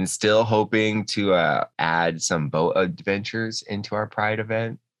 And still hoping to add some boat adventures into our Pride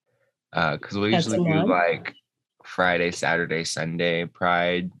event. Because we'll That's usually a do month. like Friday, Saturday, Sunday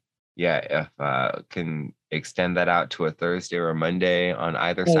Pride. Yeah, if can extend that out to a Thursday or a Monday on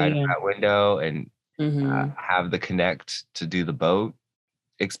either Oh, side of yeah. that window and Hmm. have the connect to do the boat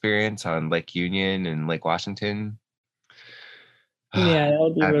experience on Lake Union and Lake Washington. Yeah, that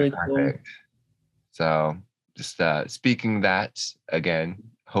would be That'd be really cool. perfect. So just speaking that again,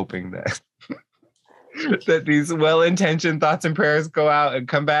 hoping that that these well-intentioned thoughts and prayers go out and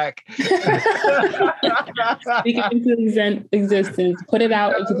come back. Speak it into existence. Put it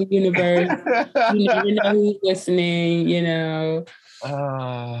out into the universe. You never know who's listening, Yes.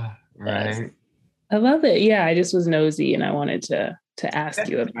 Right. I love it. Yeah, I just was nosy and I wanted to ask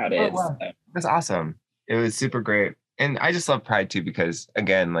you about Oh, it. wow. So. That's awesome. It was super great. And I just love Pride too, because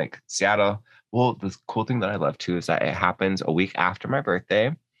again, like Seattle, well, the cool thing that I love too is that it happens a week after my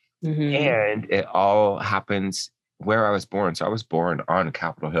birthday. Mhm. And it all happens where I was born. So I was born on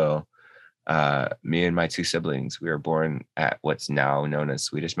Capitol Hill. Me and my two siblings, we were born at what's now known as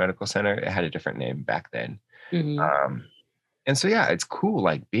Swedish Medical Center. It had a different name back then. Mhm. And so, yeah, it's cool,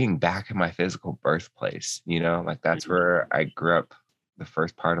 like being back in my physical birthplace, like that's where I grew up the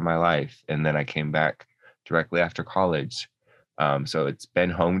first part of my life. And then I came back directly after college. So it's been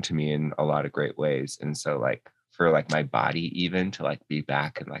home to me in a lot of great ways. And so like for like my body even to like be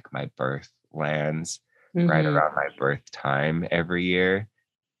back in like my birth lands right Mhm. around my birth time every year,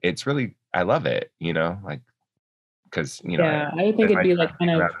 it's really, I love it, like, because, Yeah, I would think spend it'd my be time like kind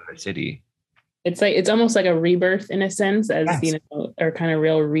around of, in the city. it's almost like a rebirth in a sense, as Yes. or kind of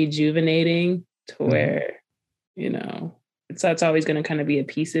real rejuvenating to Mhm. where, that's always going to kind of be a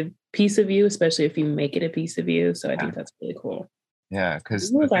piece of you, especially if you make it a piece of you. So I think that's really cool. Yeah,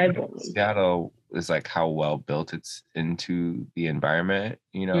 because Where the was thing I about born? Seattle is like how well built it's into the environment.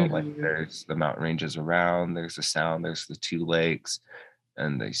 Like Mhm. there's the mountain ranges around, there's the sound, there's the two lakes,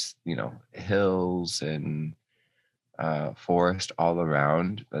 and there's hills and forest all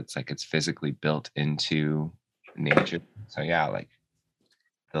around. That's like it's physically built into nature. So yeah, like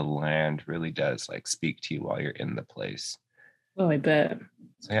the land really does like speak to you while you're in the place. Oh, I bet.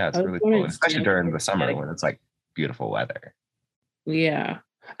 So yeah, I it's was really born cool, in and especially during the Stanford, summer when Connecticut. it's like beautiful weather. Yeah.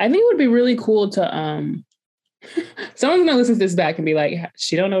 I think it would be really cool to someone's gonna listen to this back and be like,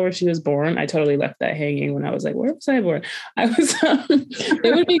 she don't know where she was born. I totally left that hanging when I was like, where was I born? I was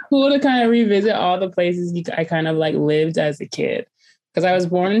it would be cool to kind of revisit all the places I kind of like lived as a kid. Because I was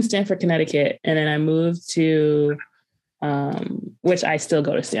born in Stamford, Connecticut, and then I moved to which I still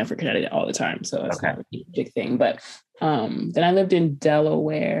go to Stamford, Connecticut all the time. So it's not a big thing. But then I lived in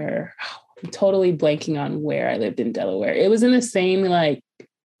Delaware. I'm totally blanking on where I lived in Delaware. It was in the same like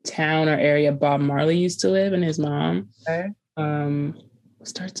town or area Bob Marley used to live and his mom. Okay.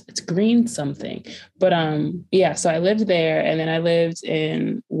 It's Green something. But yeah, so I lived there, and then I lived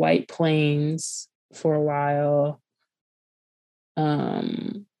in White Plains for a while.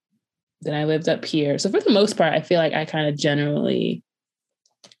 Then I lived up here. So for the most part, I feel like I kind of generally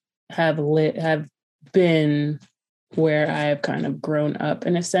have been where I have kind of grown up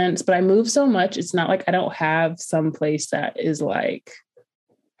in a sense, but I moved so much. It's not like I don't have some place that is like,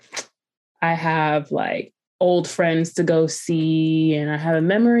 I have like old friends to go see, and I have a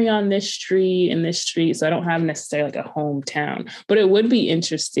memory on this street and this street. So I don't have necessarily like a hometown, but it would be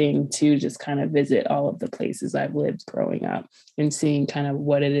interesting to just kind of visit all of the places I've lived growing up and seeing kind of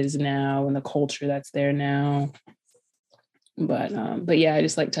what it is now and the culture that's there now. But yeah, I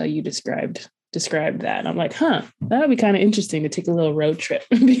just like how you described that. And I'm like, that would be kind of interesting to take a little road trip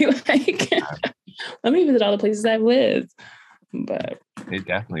and be like, let me visit all the places I've lived. But it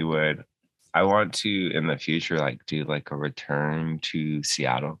definitely would. I want to in the future like do like a return to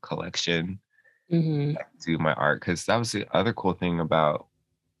Seattle collection, like, do my art, because that was the other cool thing about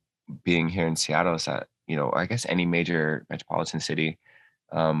being here in Seattle is that I guess any major metropolitan city,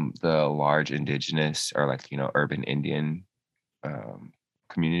 the large indigenous or like urban Indian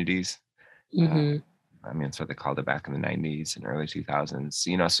communities. I mean, that's what they called it back in the 90s and early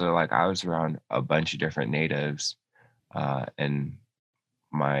 2000s. So like I was around a bunch of different natives, and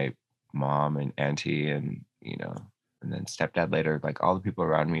my mom and auntie and and then stepdad later, like all the people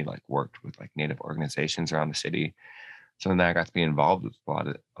around me like worked with like native organizations around the city. So then I got to be involved with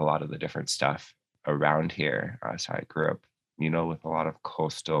a lot of the different stuff. around here. So I grew up, with a lot of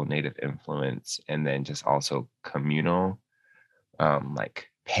coastal native influence, and then just also communal, like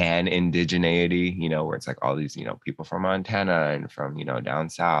pan-indigeneity, where it's like all these, people from Montana and from, down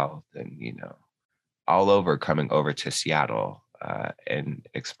south and, all over coming over to Seattle and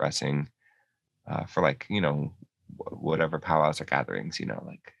expressing for like, whatever powwows or gatherings,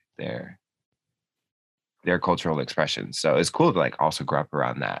 like their cultural expressions. So it's cool to like also grow up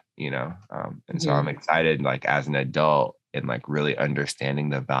around that, and so I'm excited, like as an adult, and like really understanding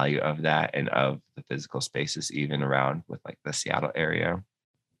the value of that and of the physical spaces even around with like the Seattle area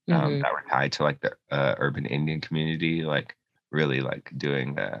that were tied to like the urban Indian community, like really like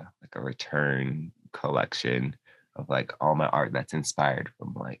doing like a return collection of like all my art that's inspired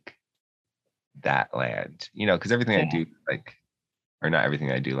from like that land, because everything I do, like, or not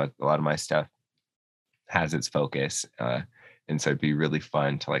everything I do, like a lot of my stuff has its focus, and so it'd be really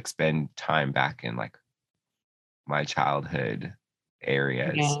fun to like spend time back in like my childhood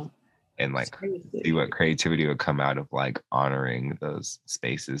areas and like see what creativity would come out of like honoring those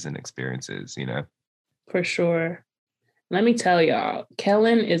spaces and experiences, For sure. Let me tell y'all,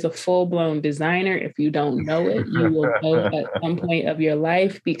 Kellen is a full-blown designer. If you don't know it, you will know at some point of your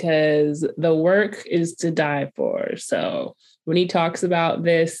life, because the work is to die for. So when he talks about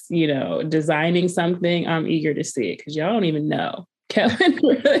this, designing something, I'm eager to see it, because y'all don't even know. Kellen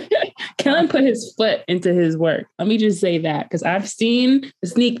put his foot into his work. Let me just say that, because I've seen a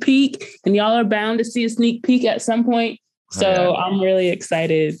sneak peek, and y'all are bound to see a sneak peek at some point. So I'm really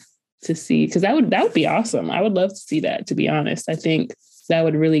excited to see, because that would be awesome. I would love to see that, to be honest. I think that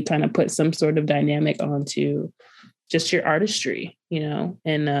would really kind of put some sort of dynamic onto just your artistry,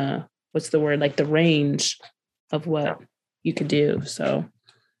 and what's the word? Like the range of what you could do. So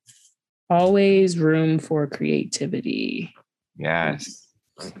always room for creativity. Yes.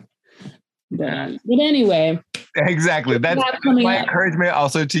 But anyway. Exactly. That's my encouragement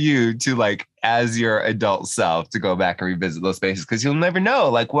also to you, to like, as your adult self, to go back and revisit those spaces, because you'll never know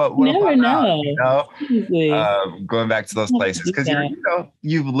like what never know. Going back to those places, because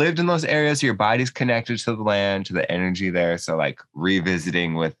you've lived in those areas, your body's connected to the land, to the energy there. So like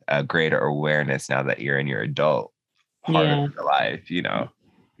revisiting with a greater awareness now that you're in your adult part of your life,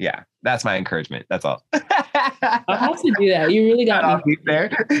 yeah, that's my encouragement. That's all. I'll have to do that. You really got me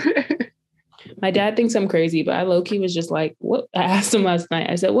there. My dad thinks I'm crazy, but I low-key was just like, what? I asked him last night,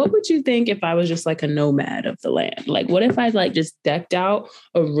 I said, what would you think if I was just like a nomad of the land? Like, what if I like just decked out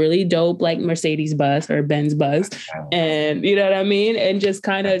a really dope, like Mercedes bus or Benz bus, and you know what I mean? And just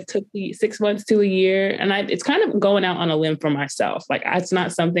kind of took the 6 months to a year. And it's kind of going out on a limb for myself. Like, it's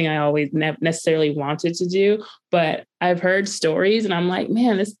not something I always necessarily wanted to do, but I've heard stories and I'm like,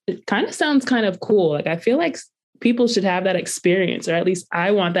 man, it kind of sounds kind of cool. Like, I feel like people should have that experience, or at least I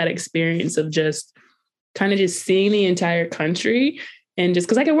want that experience of just kind of just seeing the entire country, and just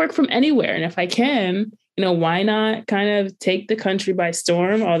because I can work from anywhere. And if I can, why not kind of take the country by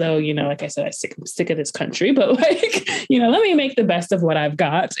storm? Although, like I said, I'm sick of this country, but like, let me make the best of what I've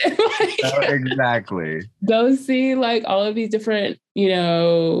got. And exactly. Go see like all of these different,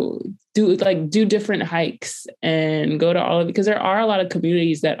 do different hikes and go to all of it, because there are a lot of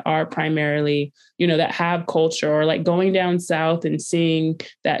communities that are primarily, that have culture, or like going down south and seeing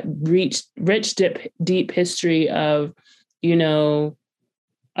that rich, deep history of,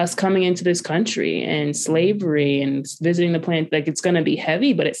 us coming into this country and slavery and visiting the plant. Like, it's going to be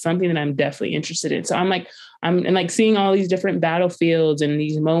heavy, but it's something that I'm definitely interested in. So I'm seeing all these different battlefields and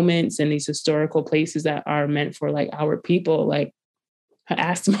these moments and these historical places that are meant for like our people. Like, I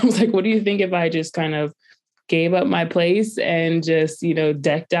asked him, I was like, what do you think if I just kind of gave up my place and just,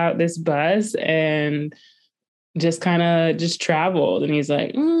 decked out this bus and just kind of just traveled? And he's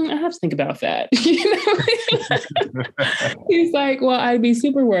like, I have to think about that. He's like, well, I'd be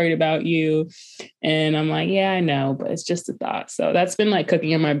super worried about you. And I'm like, yeah, I know, but it's just a thought. So that's been like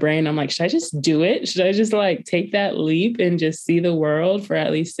cooking in my brain. I'm like, should I just do it? Should I just like take that leap and just see the world for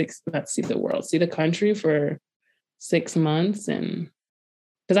at least see the country for 6 months? And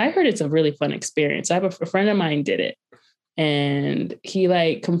because I heard it's a really fun experience. I have a friend of mine did it, and he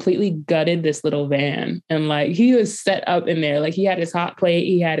like completely gutted this little van, and like he was set up in there. Like, he had his hot plate,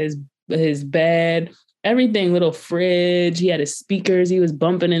 he had his bed, everything, little fridge, he had his speakers, he was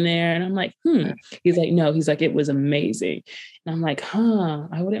bumping in there. And I'm like, He's like, no, he's like, it was amazing. And I'm like,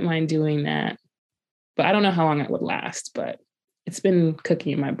 I wouldn't mind doing that. But I don't know how long it would last, but it's been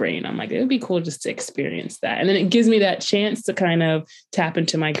cooking in my brain. I'm like, it would be cool just to experience that. And then it gives me that chance to kind of tap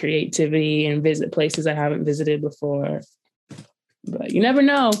into my creativity and visit places I haven't visited before. But you never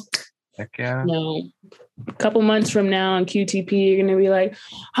know. Heck yeah. No, a couple months from now on QTP, you're gonna be like,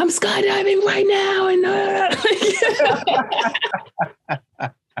 I'm skydiving right now, and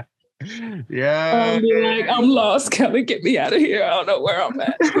Yeah. I'll be like, I'm lost. Kelly, get me out of here. I don't know where I'm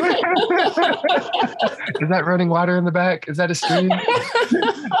at. Is that running water in the back? Is that a stream?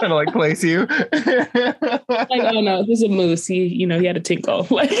 Trying to like place you. Like, oh no, this is a moose. He had a tinkle.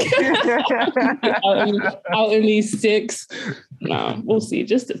 Like out in these sticks. No, we'll see.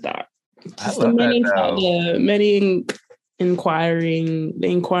 Just a thought. Just the many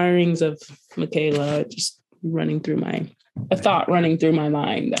inquirings of Michaela, just a thought running through my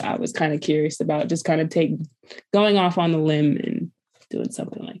mind that I was kind of curious about, just kind of going off on the limb and doing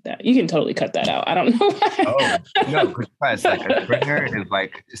something like that. You can totally cut that out. I don't know why. Oh no, because like a sprinter is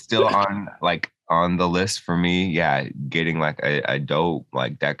like still on the list for me. Yeah, getting like a dope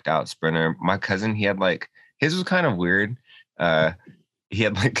like decked out sprinter. My cousin, he had like his was kind of weird. He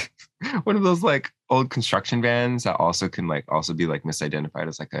had like one of those like old construction vans that also can like also be like misidentified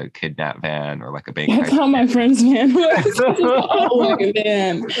as like a kidnap van or like a bank. That's how my friend's van was. Oh, like a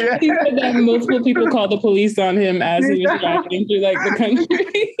van. Yeah. He said that multiple people called the police on him as he was driving through like the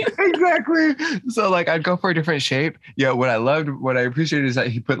country. Exactly. So like I'd go for a different shape. Yeah, what I appreciated is that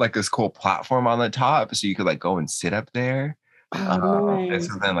he put like this cool platform on the top so you could like go and sit up there. Nice. And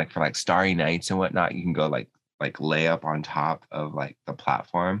so then like for like starry nights and whatnot, you can go like lay up on top of like the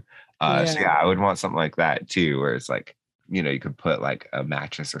platform. So yeah, I would want something like that too, where it's like, you could put like a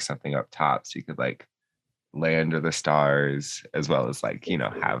mattress or something up top so you could like lay under the stars as well as like,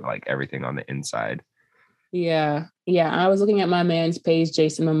 have like everything on the inside. Yeah. Yeah. I was looking at my man's page,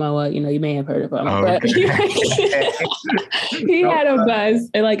 Jason Momoa. You may have heard of him. Oh, but okay. he had a bus,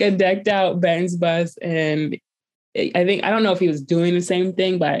 like a decked out Benz bus. And I don't know if he was doing the same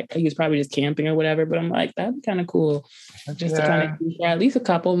thing, but he was probably just camping or whatever. But I'm like, that'd be kind of cool. Just to kind of do for at least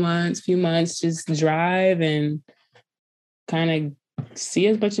a few months, just drive and kind of see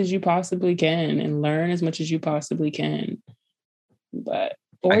as much as you possibly can and learn as much as you possibly can.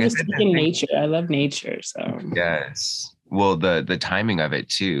 Or just in nature. I love nature. So yes. Well, the timing of it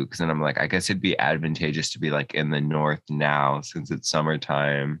too, because then I'm like, I guess it'd be advantageous to be like in the north now since it's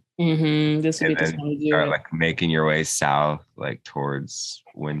summertime. Mm-hmm. This would be the time to do start it. like making your way south, like towards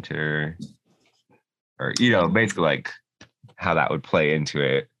winter, or basically like how that would play into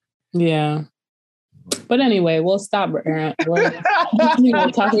it. Yeah. But anyway, we'll stop. We're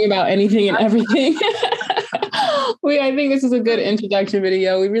talking about anything and everything. I think this is a good introduction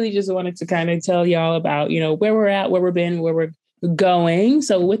video. We really just wanted to kind of tell y'all about, where we're at, where we've been, where we're going.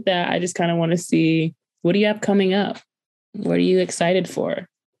 So with that, I just kind of want to see, what do you have coming up? What are you excited for?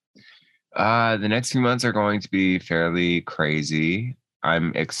 The next few months are going to be fairly crazy.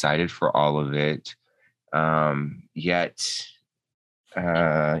 I'm excited for all of it.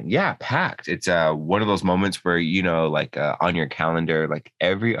 Packed. It's one of those moments where on your calendar, like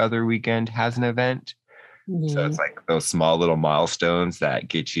every other weekend has an event. Mm-hmm. So it's like those small little milestones that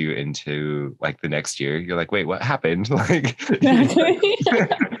get you into like the next year. You're like, wait, what happened? Like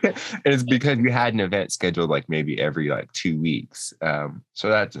it's because you had an event scheduled like maybe every like 2 weeks. So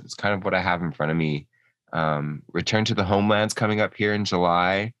that's kind of what I have in front of me. Return to the Homeland's coming up here in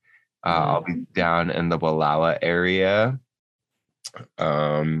July. I'll be down in the Wallowa area,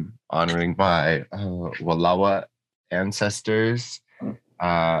 honoring my Wallowa ancestors,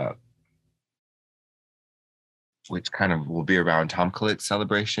 which kind of will be around Tom Kalik's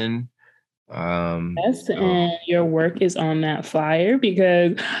celebration. Yes, and your work is on that flyer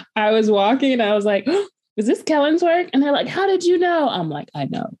because I was walking and I was like, oh, is this Kellen's work? And they're like, how did you know? I'm like, I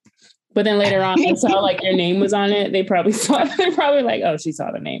know. But then later on, I saw like your name was on it. They're probably like, oh, she saw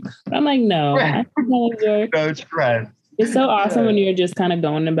the name. But I'm like, no. No stress. It's so awesome when you're just kind of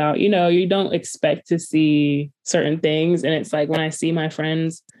going about, you don't expect to see certain things. And it's like when I see my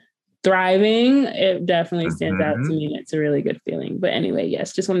friends thriving, it definitely stands out to me. And it's a really good feeling. But anyway,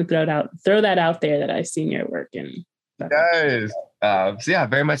 yes, just want to throw that out there that I've seen your work. And yes. So yeah,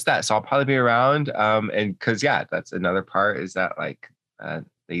 very much that. So I'll probably be around. And because that's another part is that like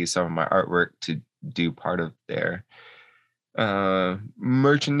they use some of my artwork to do part of their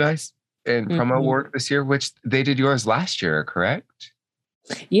merchandise and promo work this year, which they did yours last year, correct?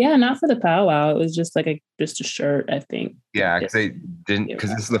 Yeah, not for the powwow. It was just like just a shirt, I think. Yeah, because they didn't,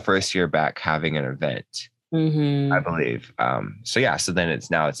 because this is the first year back having an event, I believe. So then it's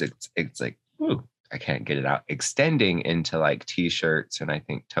like, ooh, I can't get it out. Extending into like t-shirts and I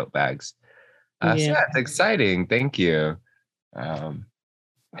think tote bags. So it's exciting. Thank you.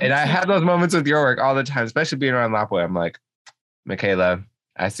 And I have those moments with your work all the time, especially being around Lapwai. I'm like, Michaela,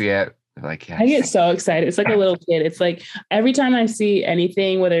 I see it. Like, yes. I get so excited. It's like a little kid. It's like every time I see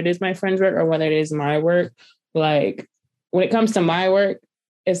anything, whether it is my friend's work or whether it is my work, like when it comes to my work,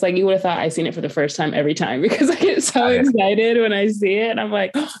 it's like you would have thought I seen it for the first time every time because I get so excited when I see it. And I'm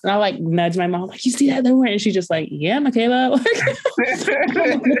like, and I like nudge my mom, like, you see that they're wearing? And she's just like, yeah, Michaela. Like, they're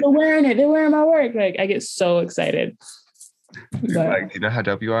wearing it. They're wearing my work. Like I get so excited. But, like, do you know how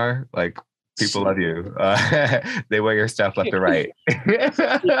dope you are? Like, people love you. They wear your stuff left or right.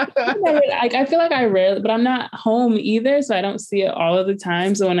 I feel like I rarely, but I'm not home either, so I don't see it all of the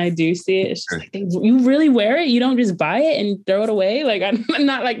time. So when I do see it, it's just like, you really wear it? You don't just buy it and throw it away? Like, I'm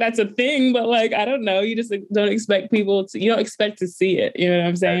not like that's a thing, but like, I don't know. You just don't expect people to, you don't expect to see it. You know what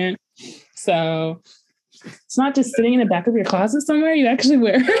I'm saying? So it's not just sitting in the back of your closet somewhere. You actually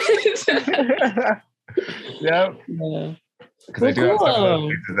wear it. Yep. Yeah. Because I do have some of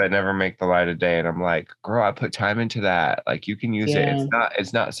those pieces that never make the light of day, and I'm like, girl, I put time into that. Like, you can use it.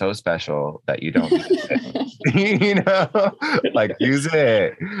 It's not so special that you don't use it. You know, like, use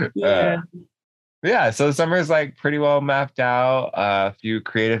it. So the summer is like pretty well mapped out. A few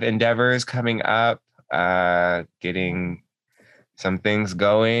creative endeavors coming up, getting some things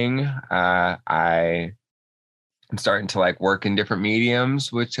going. I'm starting to like work in different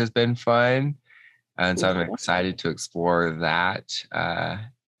mediums, which has been fun. And so I'm excited to explore that.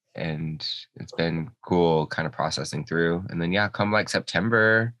 And it's been cool kind of processing through. And then, come like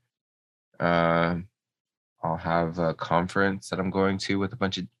September, I'll have a conference that I'm going to with a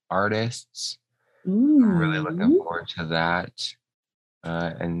bunch of artists. I'm really looking forward to that.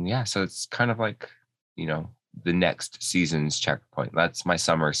 So it's kind of like, the next season's checkpoint. That's my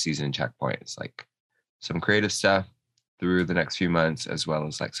summer season checkpoint. It's like some creative stuff through the next few months, as well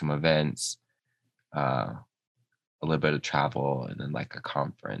as like some events. A little bit of travel, and then like a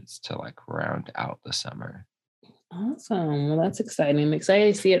conference to like round out the summer. Awesome. Well, that's exciting. I'm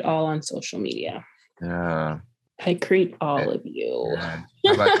excited to see it all on social media. Yeah. I greet all of you.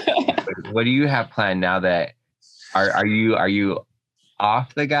 What do you have planned now that are you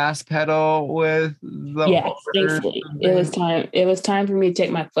off the gas pedal with the Yes, thankfully. It was time for me to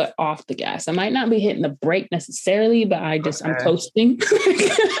take my foot off the gas. I might not be hitting the brake necessarily, but I'm coasting.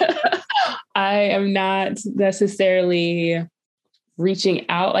 I am not necessarily reaching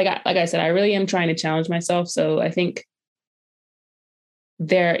out. Like I said, I really am trying to challenge myself. So I think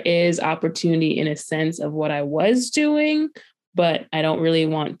there is opportunity in a sense of what I was doing, but I don't really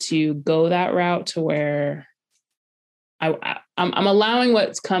want to go that route to where I'm allowing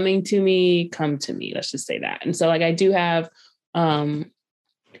what's coming to me come to me. Let's just say that. And so like I do have some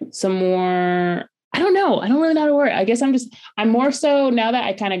more. I don't know. I don't really know how to work. I guess I'm more so now that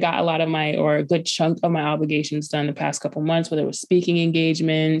I kind of got a good chunk of my obligations done the past couple months, whether it was speaking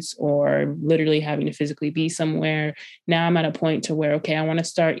engagements or literally having to physically be somewhere. Now I'm at a point to where, okay, I want to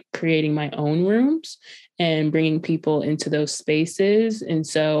start creating my own rooms and bringing people into those spaces. And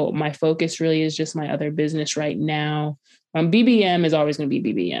so my focus really is just my other business right now. BBM is always going to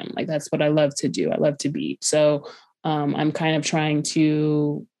be BBM. Like that's what I love to do. I love to beat. So I'm kind of trying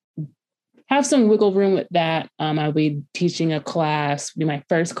to have some wiggle room with that. I'll be teaching a class, my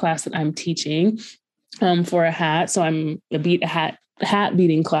first class that I'm teaching for a hat. So I'm a hat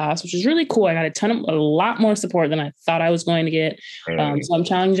beating class, which is really cool. I got a lot more support than I thought I was going to get. So I'm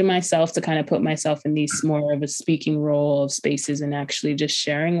challenging myself to kind of put myself in these more of a speaking role of spaces and actually just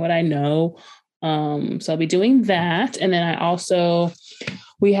sharing what I know. So I'll be doing that. And then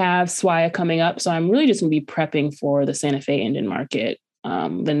we have SWIA coming up. So I'm really just going to be prepping for the Santa Fe Indian Market.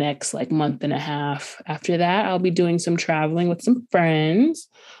 The next like month and a half. After that, I'll be doing some traveling with some friends.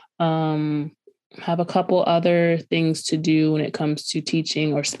 Have a couple other things to do when it comes to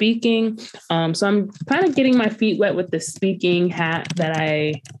teaching or speaking. So I'm kind of getting my feet wet with the speaking hat that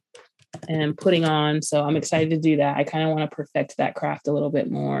I am putting on. So I'm excited to do that. I kind of want to perfect that craft a little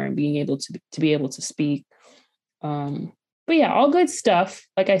bit more and being able to be able to speak. But yeah, all good stuff.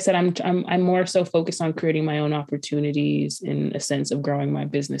 Like I said, I'm more so focused on creating my own opportunities in a sense of growing my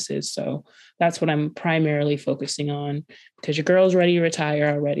businesses. So that's what I'm primarily focusing on because your girl's ready to retire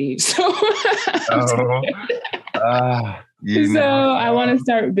already. So, I want to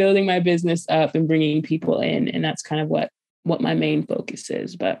start building my business up and bringing people in. And that's kind of what my main focus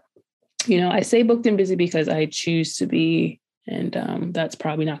is. But, I say booked and busy because I choose to be. And that's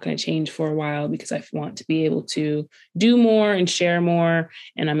probably not going to change for a while because I want to be able to do more and share more.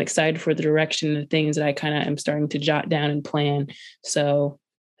 And I'm excited for the direction and the things that I kind of am starting to jot down and plan. So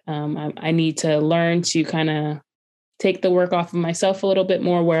I need to learn to kind of take the work off of myself a little bit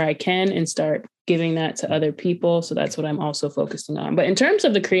more where I can and start giving that to other people. So that's what I'm also focusing on. But in terms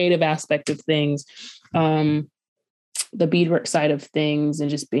of the creative aspect of things, the beadwork side of things and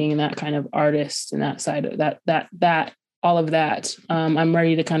just being that kind of artist and that side of that all of that. I'm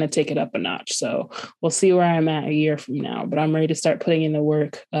ready to kind of take it up a notch. So we'll see where I'm at a year from now, but I'm ready to start putting in the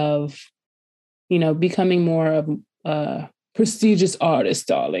work of, you know, becoming more of a prestigious artist,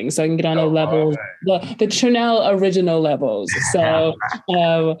 darling. So I can get on the levels, the Chanel original levels. So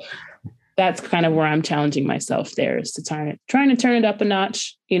that's kind of where I'm challenging myself there, is to trying to turn it up a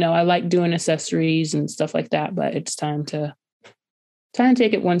notch. You know, I like doing accessories and stuff like that, but it's time to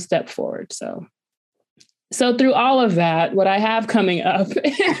take it one step forward. So through all of that, what I have coming up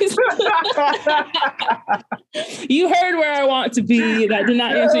is you heard where I want to be. That did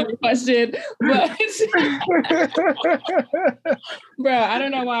not answer your question, but bro, I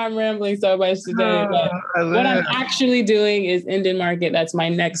don't know why I'm rambling so much today. But what I'm actually doing is Indian market. That's my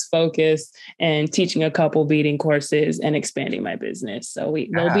next focus, and teaching a couple beading courses and expanding my business. So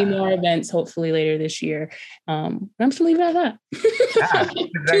there'll be more events hopefully later this year. I'm just gonna leave it at that.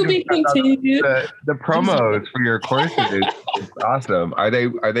 To be continued. The promos for your courses is awesome. Are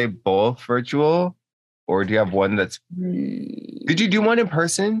they both virtual, or do you have one that's? Did you do one in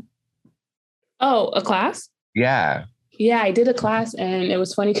person? Oh, a class? Yeah. Yeah, I did a class, and it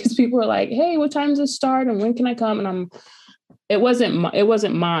was funny because people were like, "Hey, what time does it start? And when can I come?" And it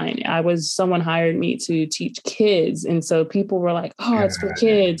wasn't mine. Someone hired me to teach kids, and so people were like, "Oh, it's for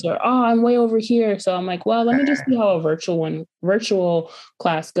kids," or "Oh, I'm way over here." So I'm like, "Well, let me just see how a virtual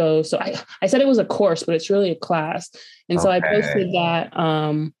class goes." So I said it was a course, but it's really a class, and so I posted that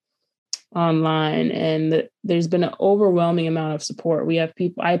online, and there's been an overwhelming amount of support. We have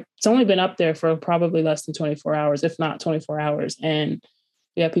people, it's only been up there for probably less than 24 hours, if not 24 hours. And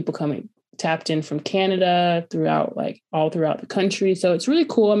we have people coming tapped in from Canada all throughout the country. So it's really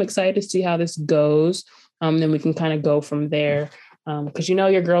cool. I'm excited to see how this goes. Then we can kind of go from there. Because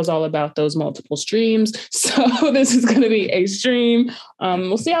your girl's all about those multiple streams. So this is going to be a stream.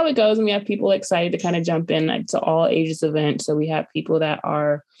 We'll see how it goes. And we have people excited to kind of jump in. It's an all ages event. So we have people that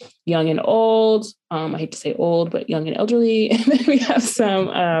are young and old. I hate to say old, but young and elderly. And then we have some,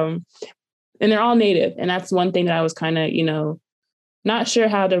 and they're all native. And that's one thing that I was kind of, not sure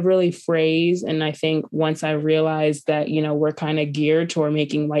how to really phrase. And I think once I realized that, we're kind of geared toward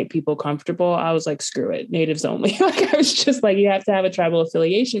making white people comfortable, I was like, screw it, natives only. I was just like, you have to have a tribal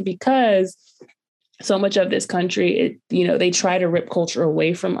affiliation, because so much of this country, they try to rip culture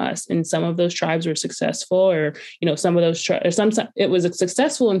away from us. And some of those tribes were successful, or, some of those tribes, it was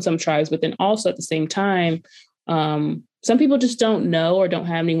successful in some tribes, but then also at the same time, some people just don't know or don't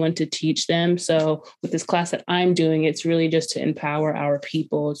have anyone to teach them. So with this class that I'm doing, it's really just to empower our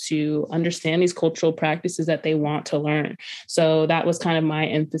people to understand these cultural practices that they want to learn. So that was kind of my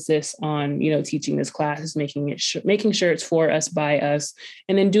emphasis on, teaching this class, is making sure it's for us, by us,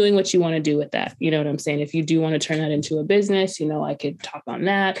 and then doing what you want to do with that. You know what I'm saying? If you do want to turn that into a business, I could talk on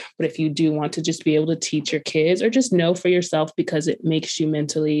that. But if you do want to just be able to teach your kids, or just know for yourself, because it makes you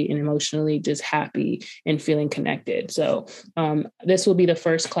mentally and emotionally just happy and feeling connected. So this will be the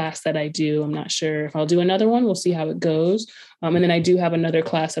first class that I do. I'm not sure if I'll do another one. We'll see how it goes. And then I do have another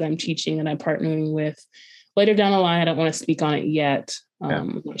class that I'm teaching and I'm partnering with later down the line. I don't want to speak on it yet.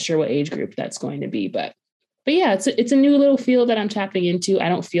 I'm not sure what age group that's going to be, but yeah, it's a new little field that I'm tapping into. I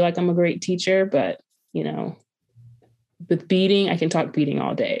don't feel like I'm a great teacher, but with beading, I can talk beading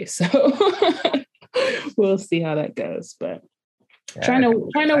all day. So we'll see how that goes, but trying to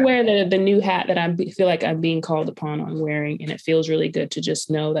wear the new hat that I feel like I'm being called upon on wearing. And it feels really good to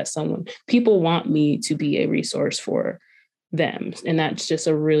just know that people want me to be a resource for them. And that's just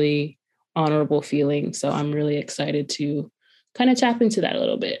a really honorable feeling. So I'm really excited to kind of tap into that a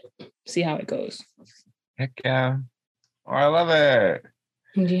little bit, see how it goes. Heck yeah. Oh, I love it.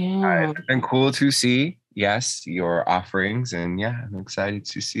 Yeah. It's been cool to see, yes, your offerings. And yeah, I'm excited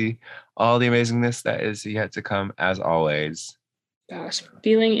to see all the amazingness that is yet to come, as always. Gosh,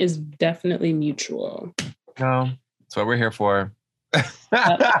 feeling is definitely mutual. No, that's what we're here for.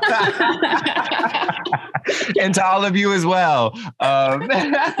 And to all of you as well.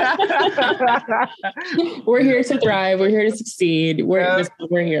 We're here to thrive. We're here to succeed. That's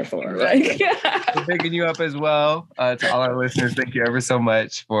what we're here for. We're picking you up as well. To all our listeners, thank you ever so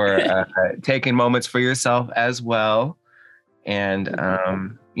much for taking moments for yourself as well. And,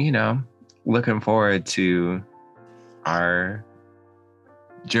 looking forward to our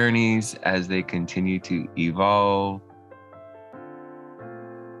journeys as they continue to evolve.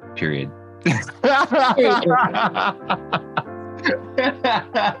 Period. It's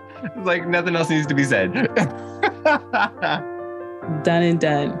like nothing else needs to be said. Done and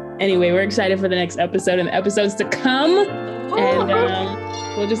done. Anyway, we're excited for the next episode and the episodes to come. And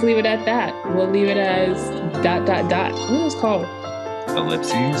we'll just leave it at that. We'll leave it as ... What is it called?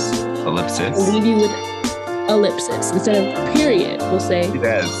 Ellipses. Ellipsis. We'll leave you with ellipsis. Instead of period, we'll say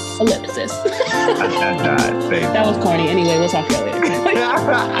Yes. ellipsis. Baby. That was corny. Anyway, we'll talk to y'all later.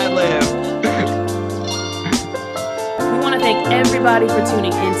 I live. We want to thank everybody for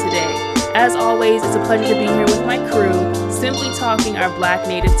tuning in today. As always, it's a pleasure to be here with my crew, simply talking our Black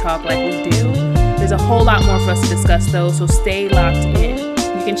Native talk like we do. There's a whole lot more for us to discuss though, so stay locked in.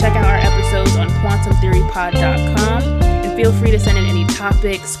 You can check out our episodes on quantumtheorypod.com and feel free to send in any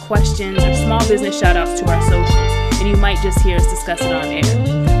topics, questions, or small business shout-outs to our socials, and you might just hear us discuss it on air.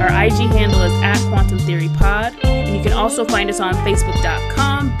 Our IG handle is @quantumtheorypod, and you can also find us on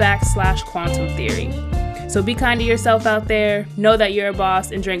facebook.com/quantumtheory. So be kind to yourself out there, know that you're a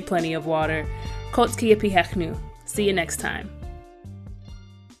boss, and drink plenty of water. Kotski Epihechnu. See you next time.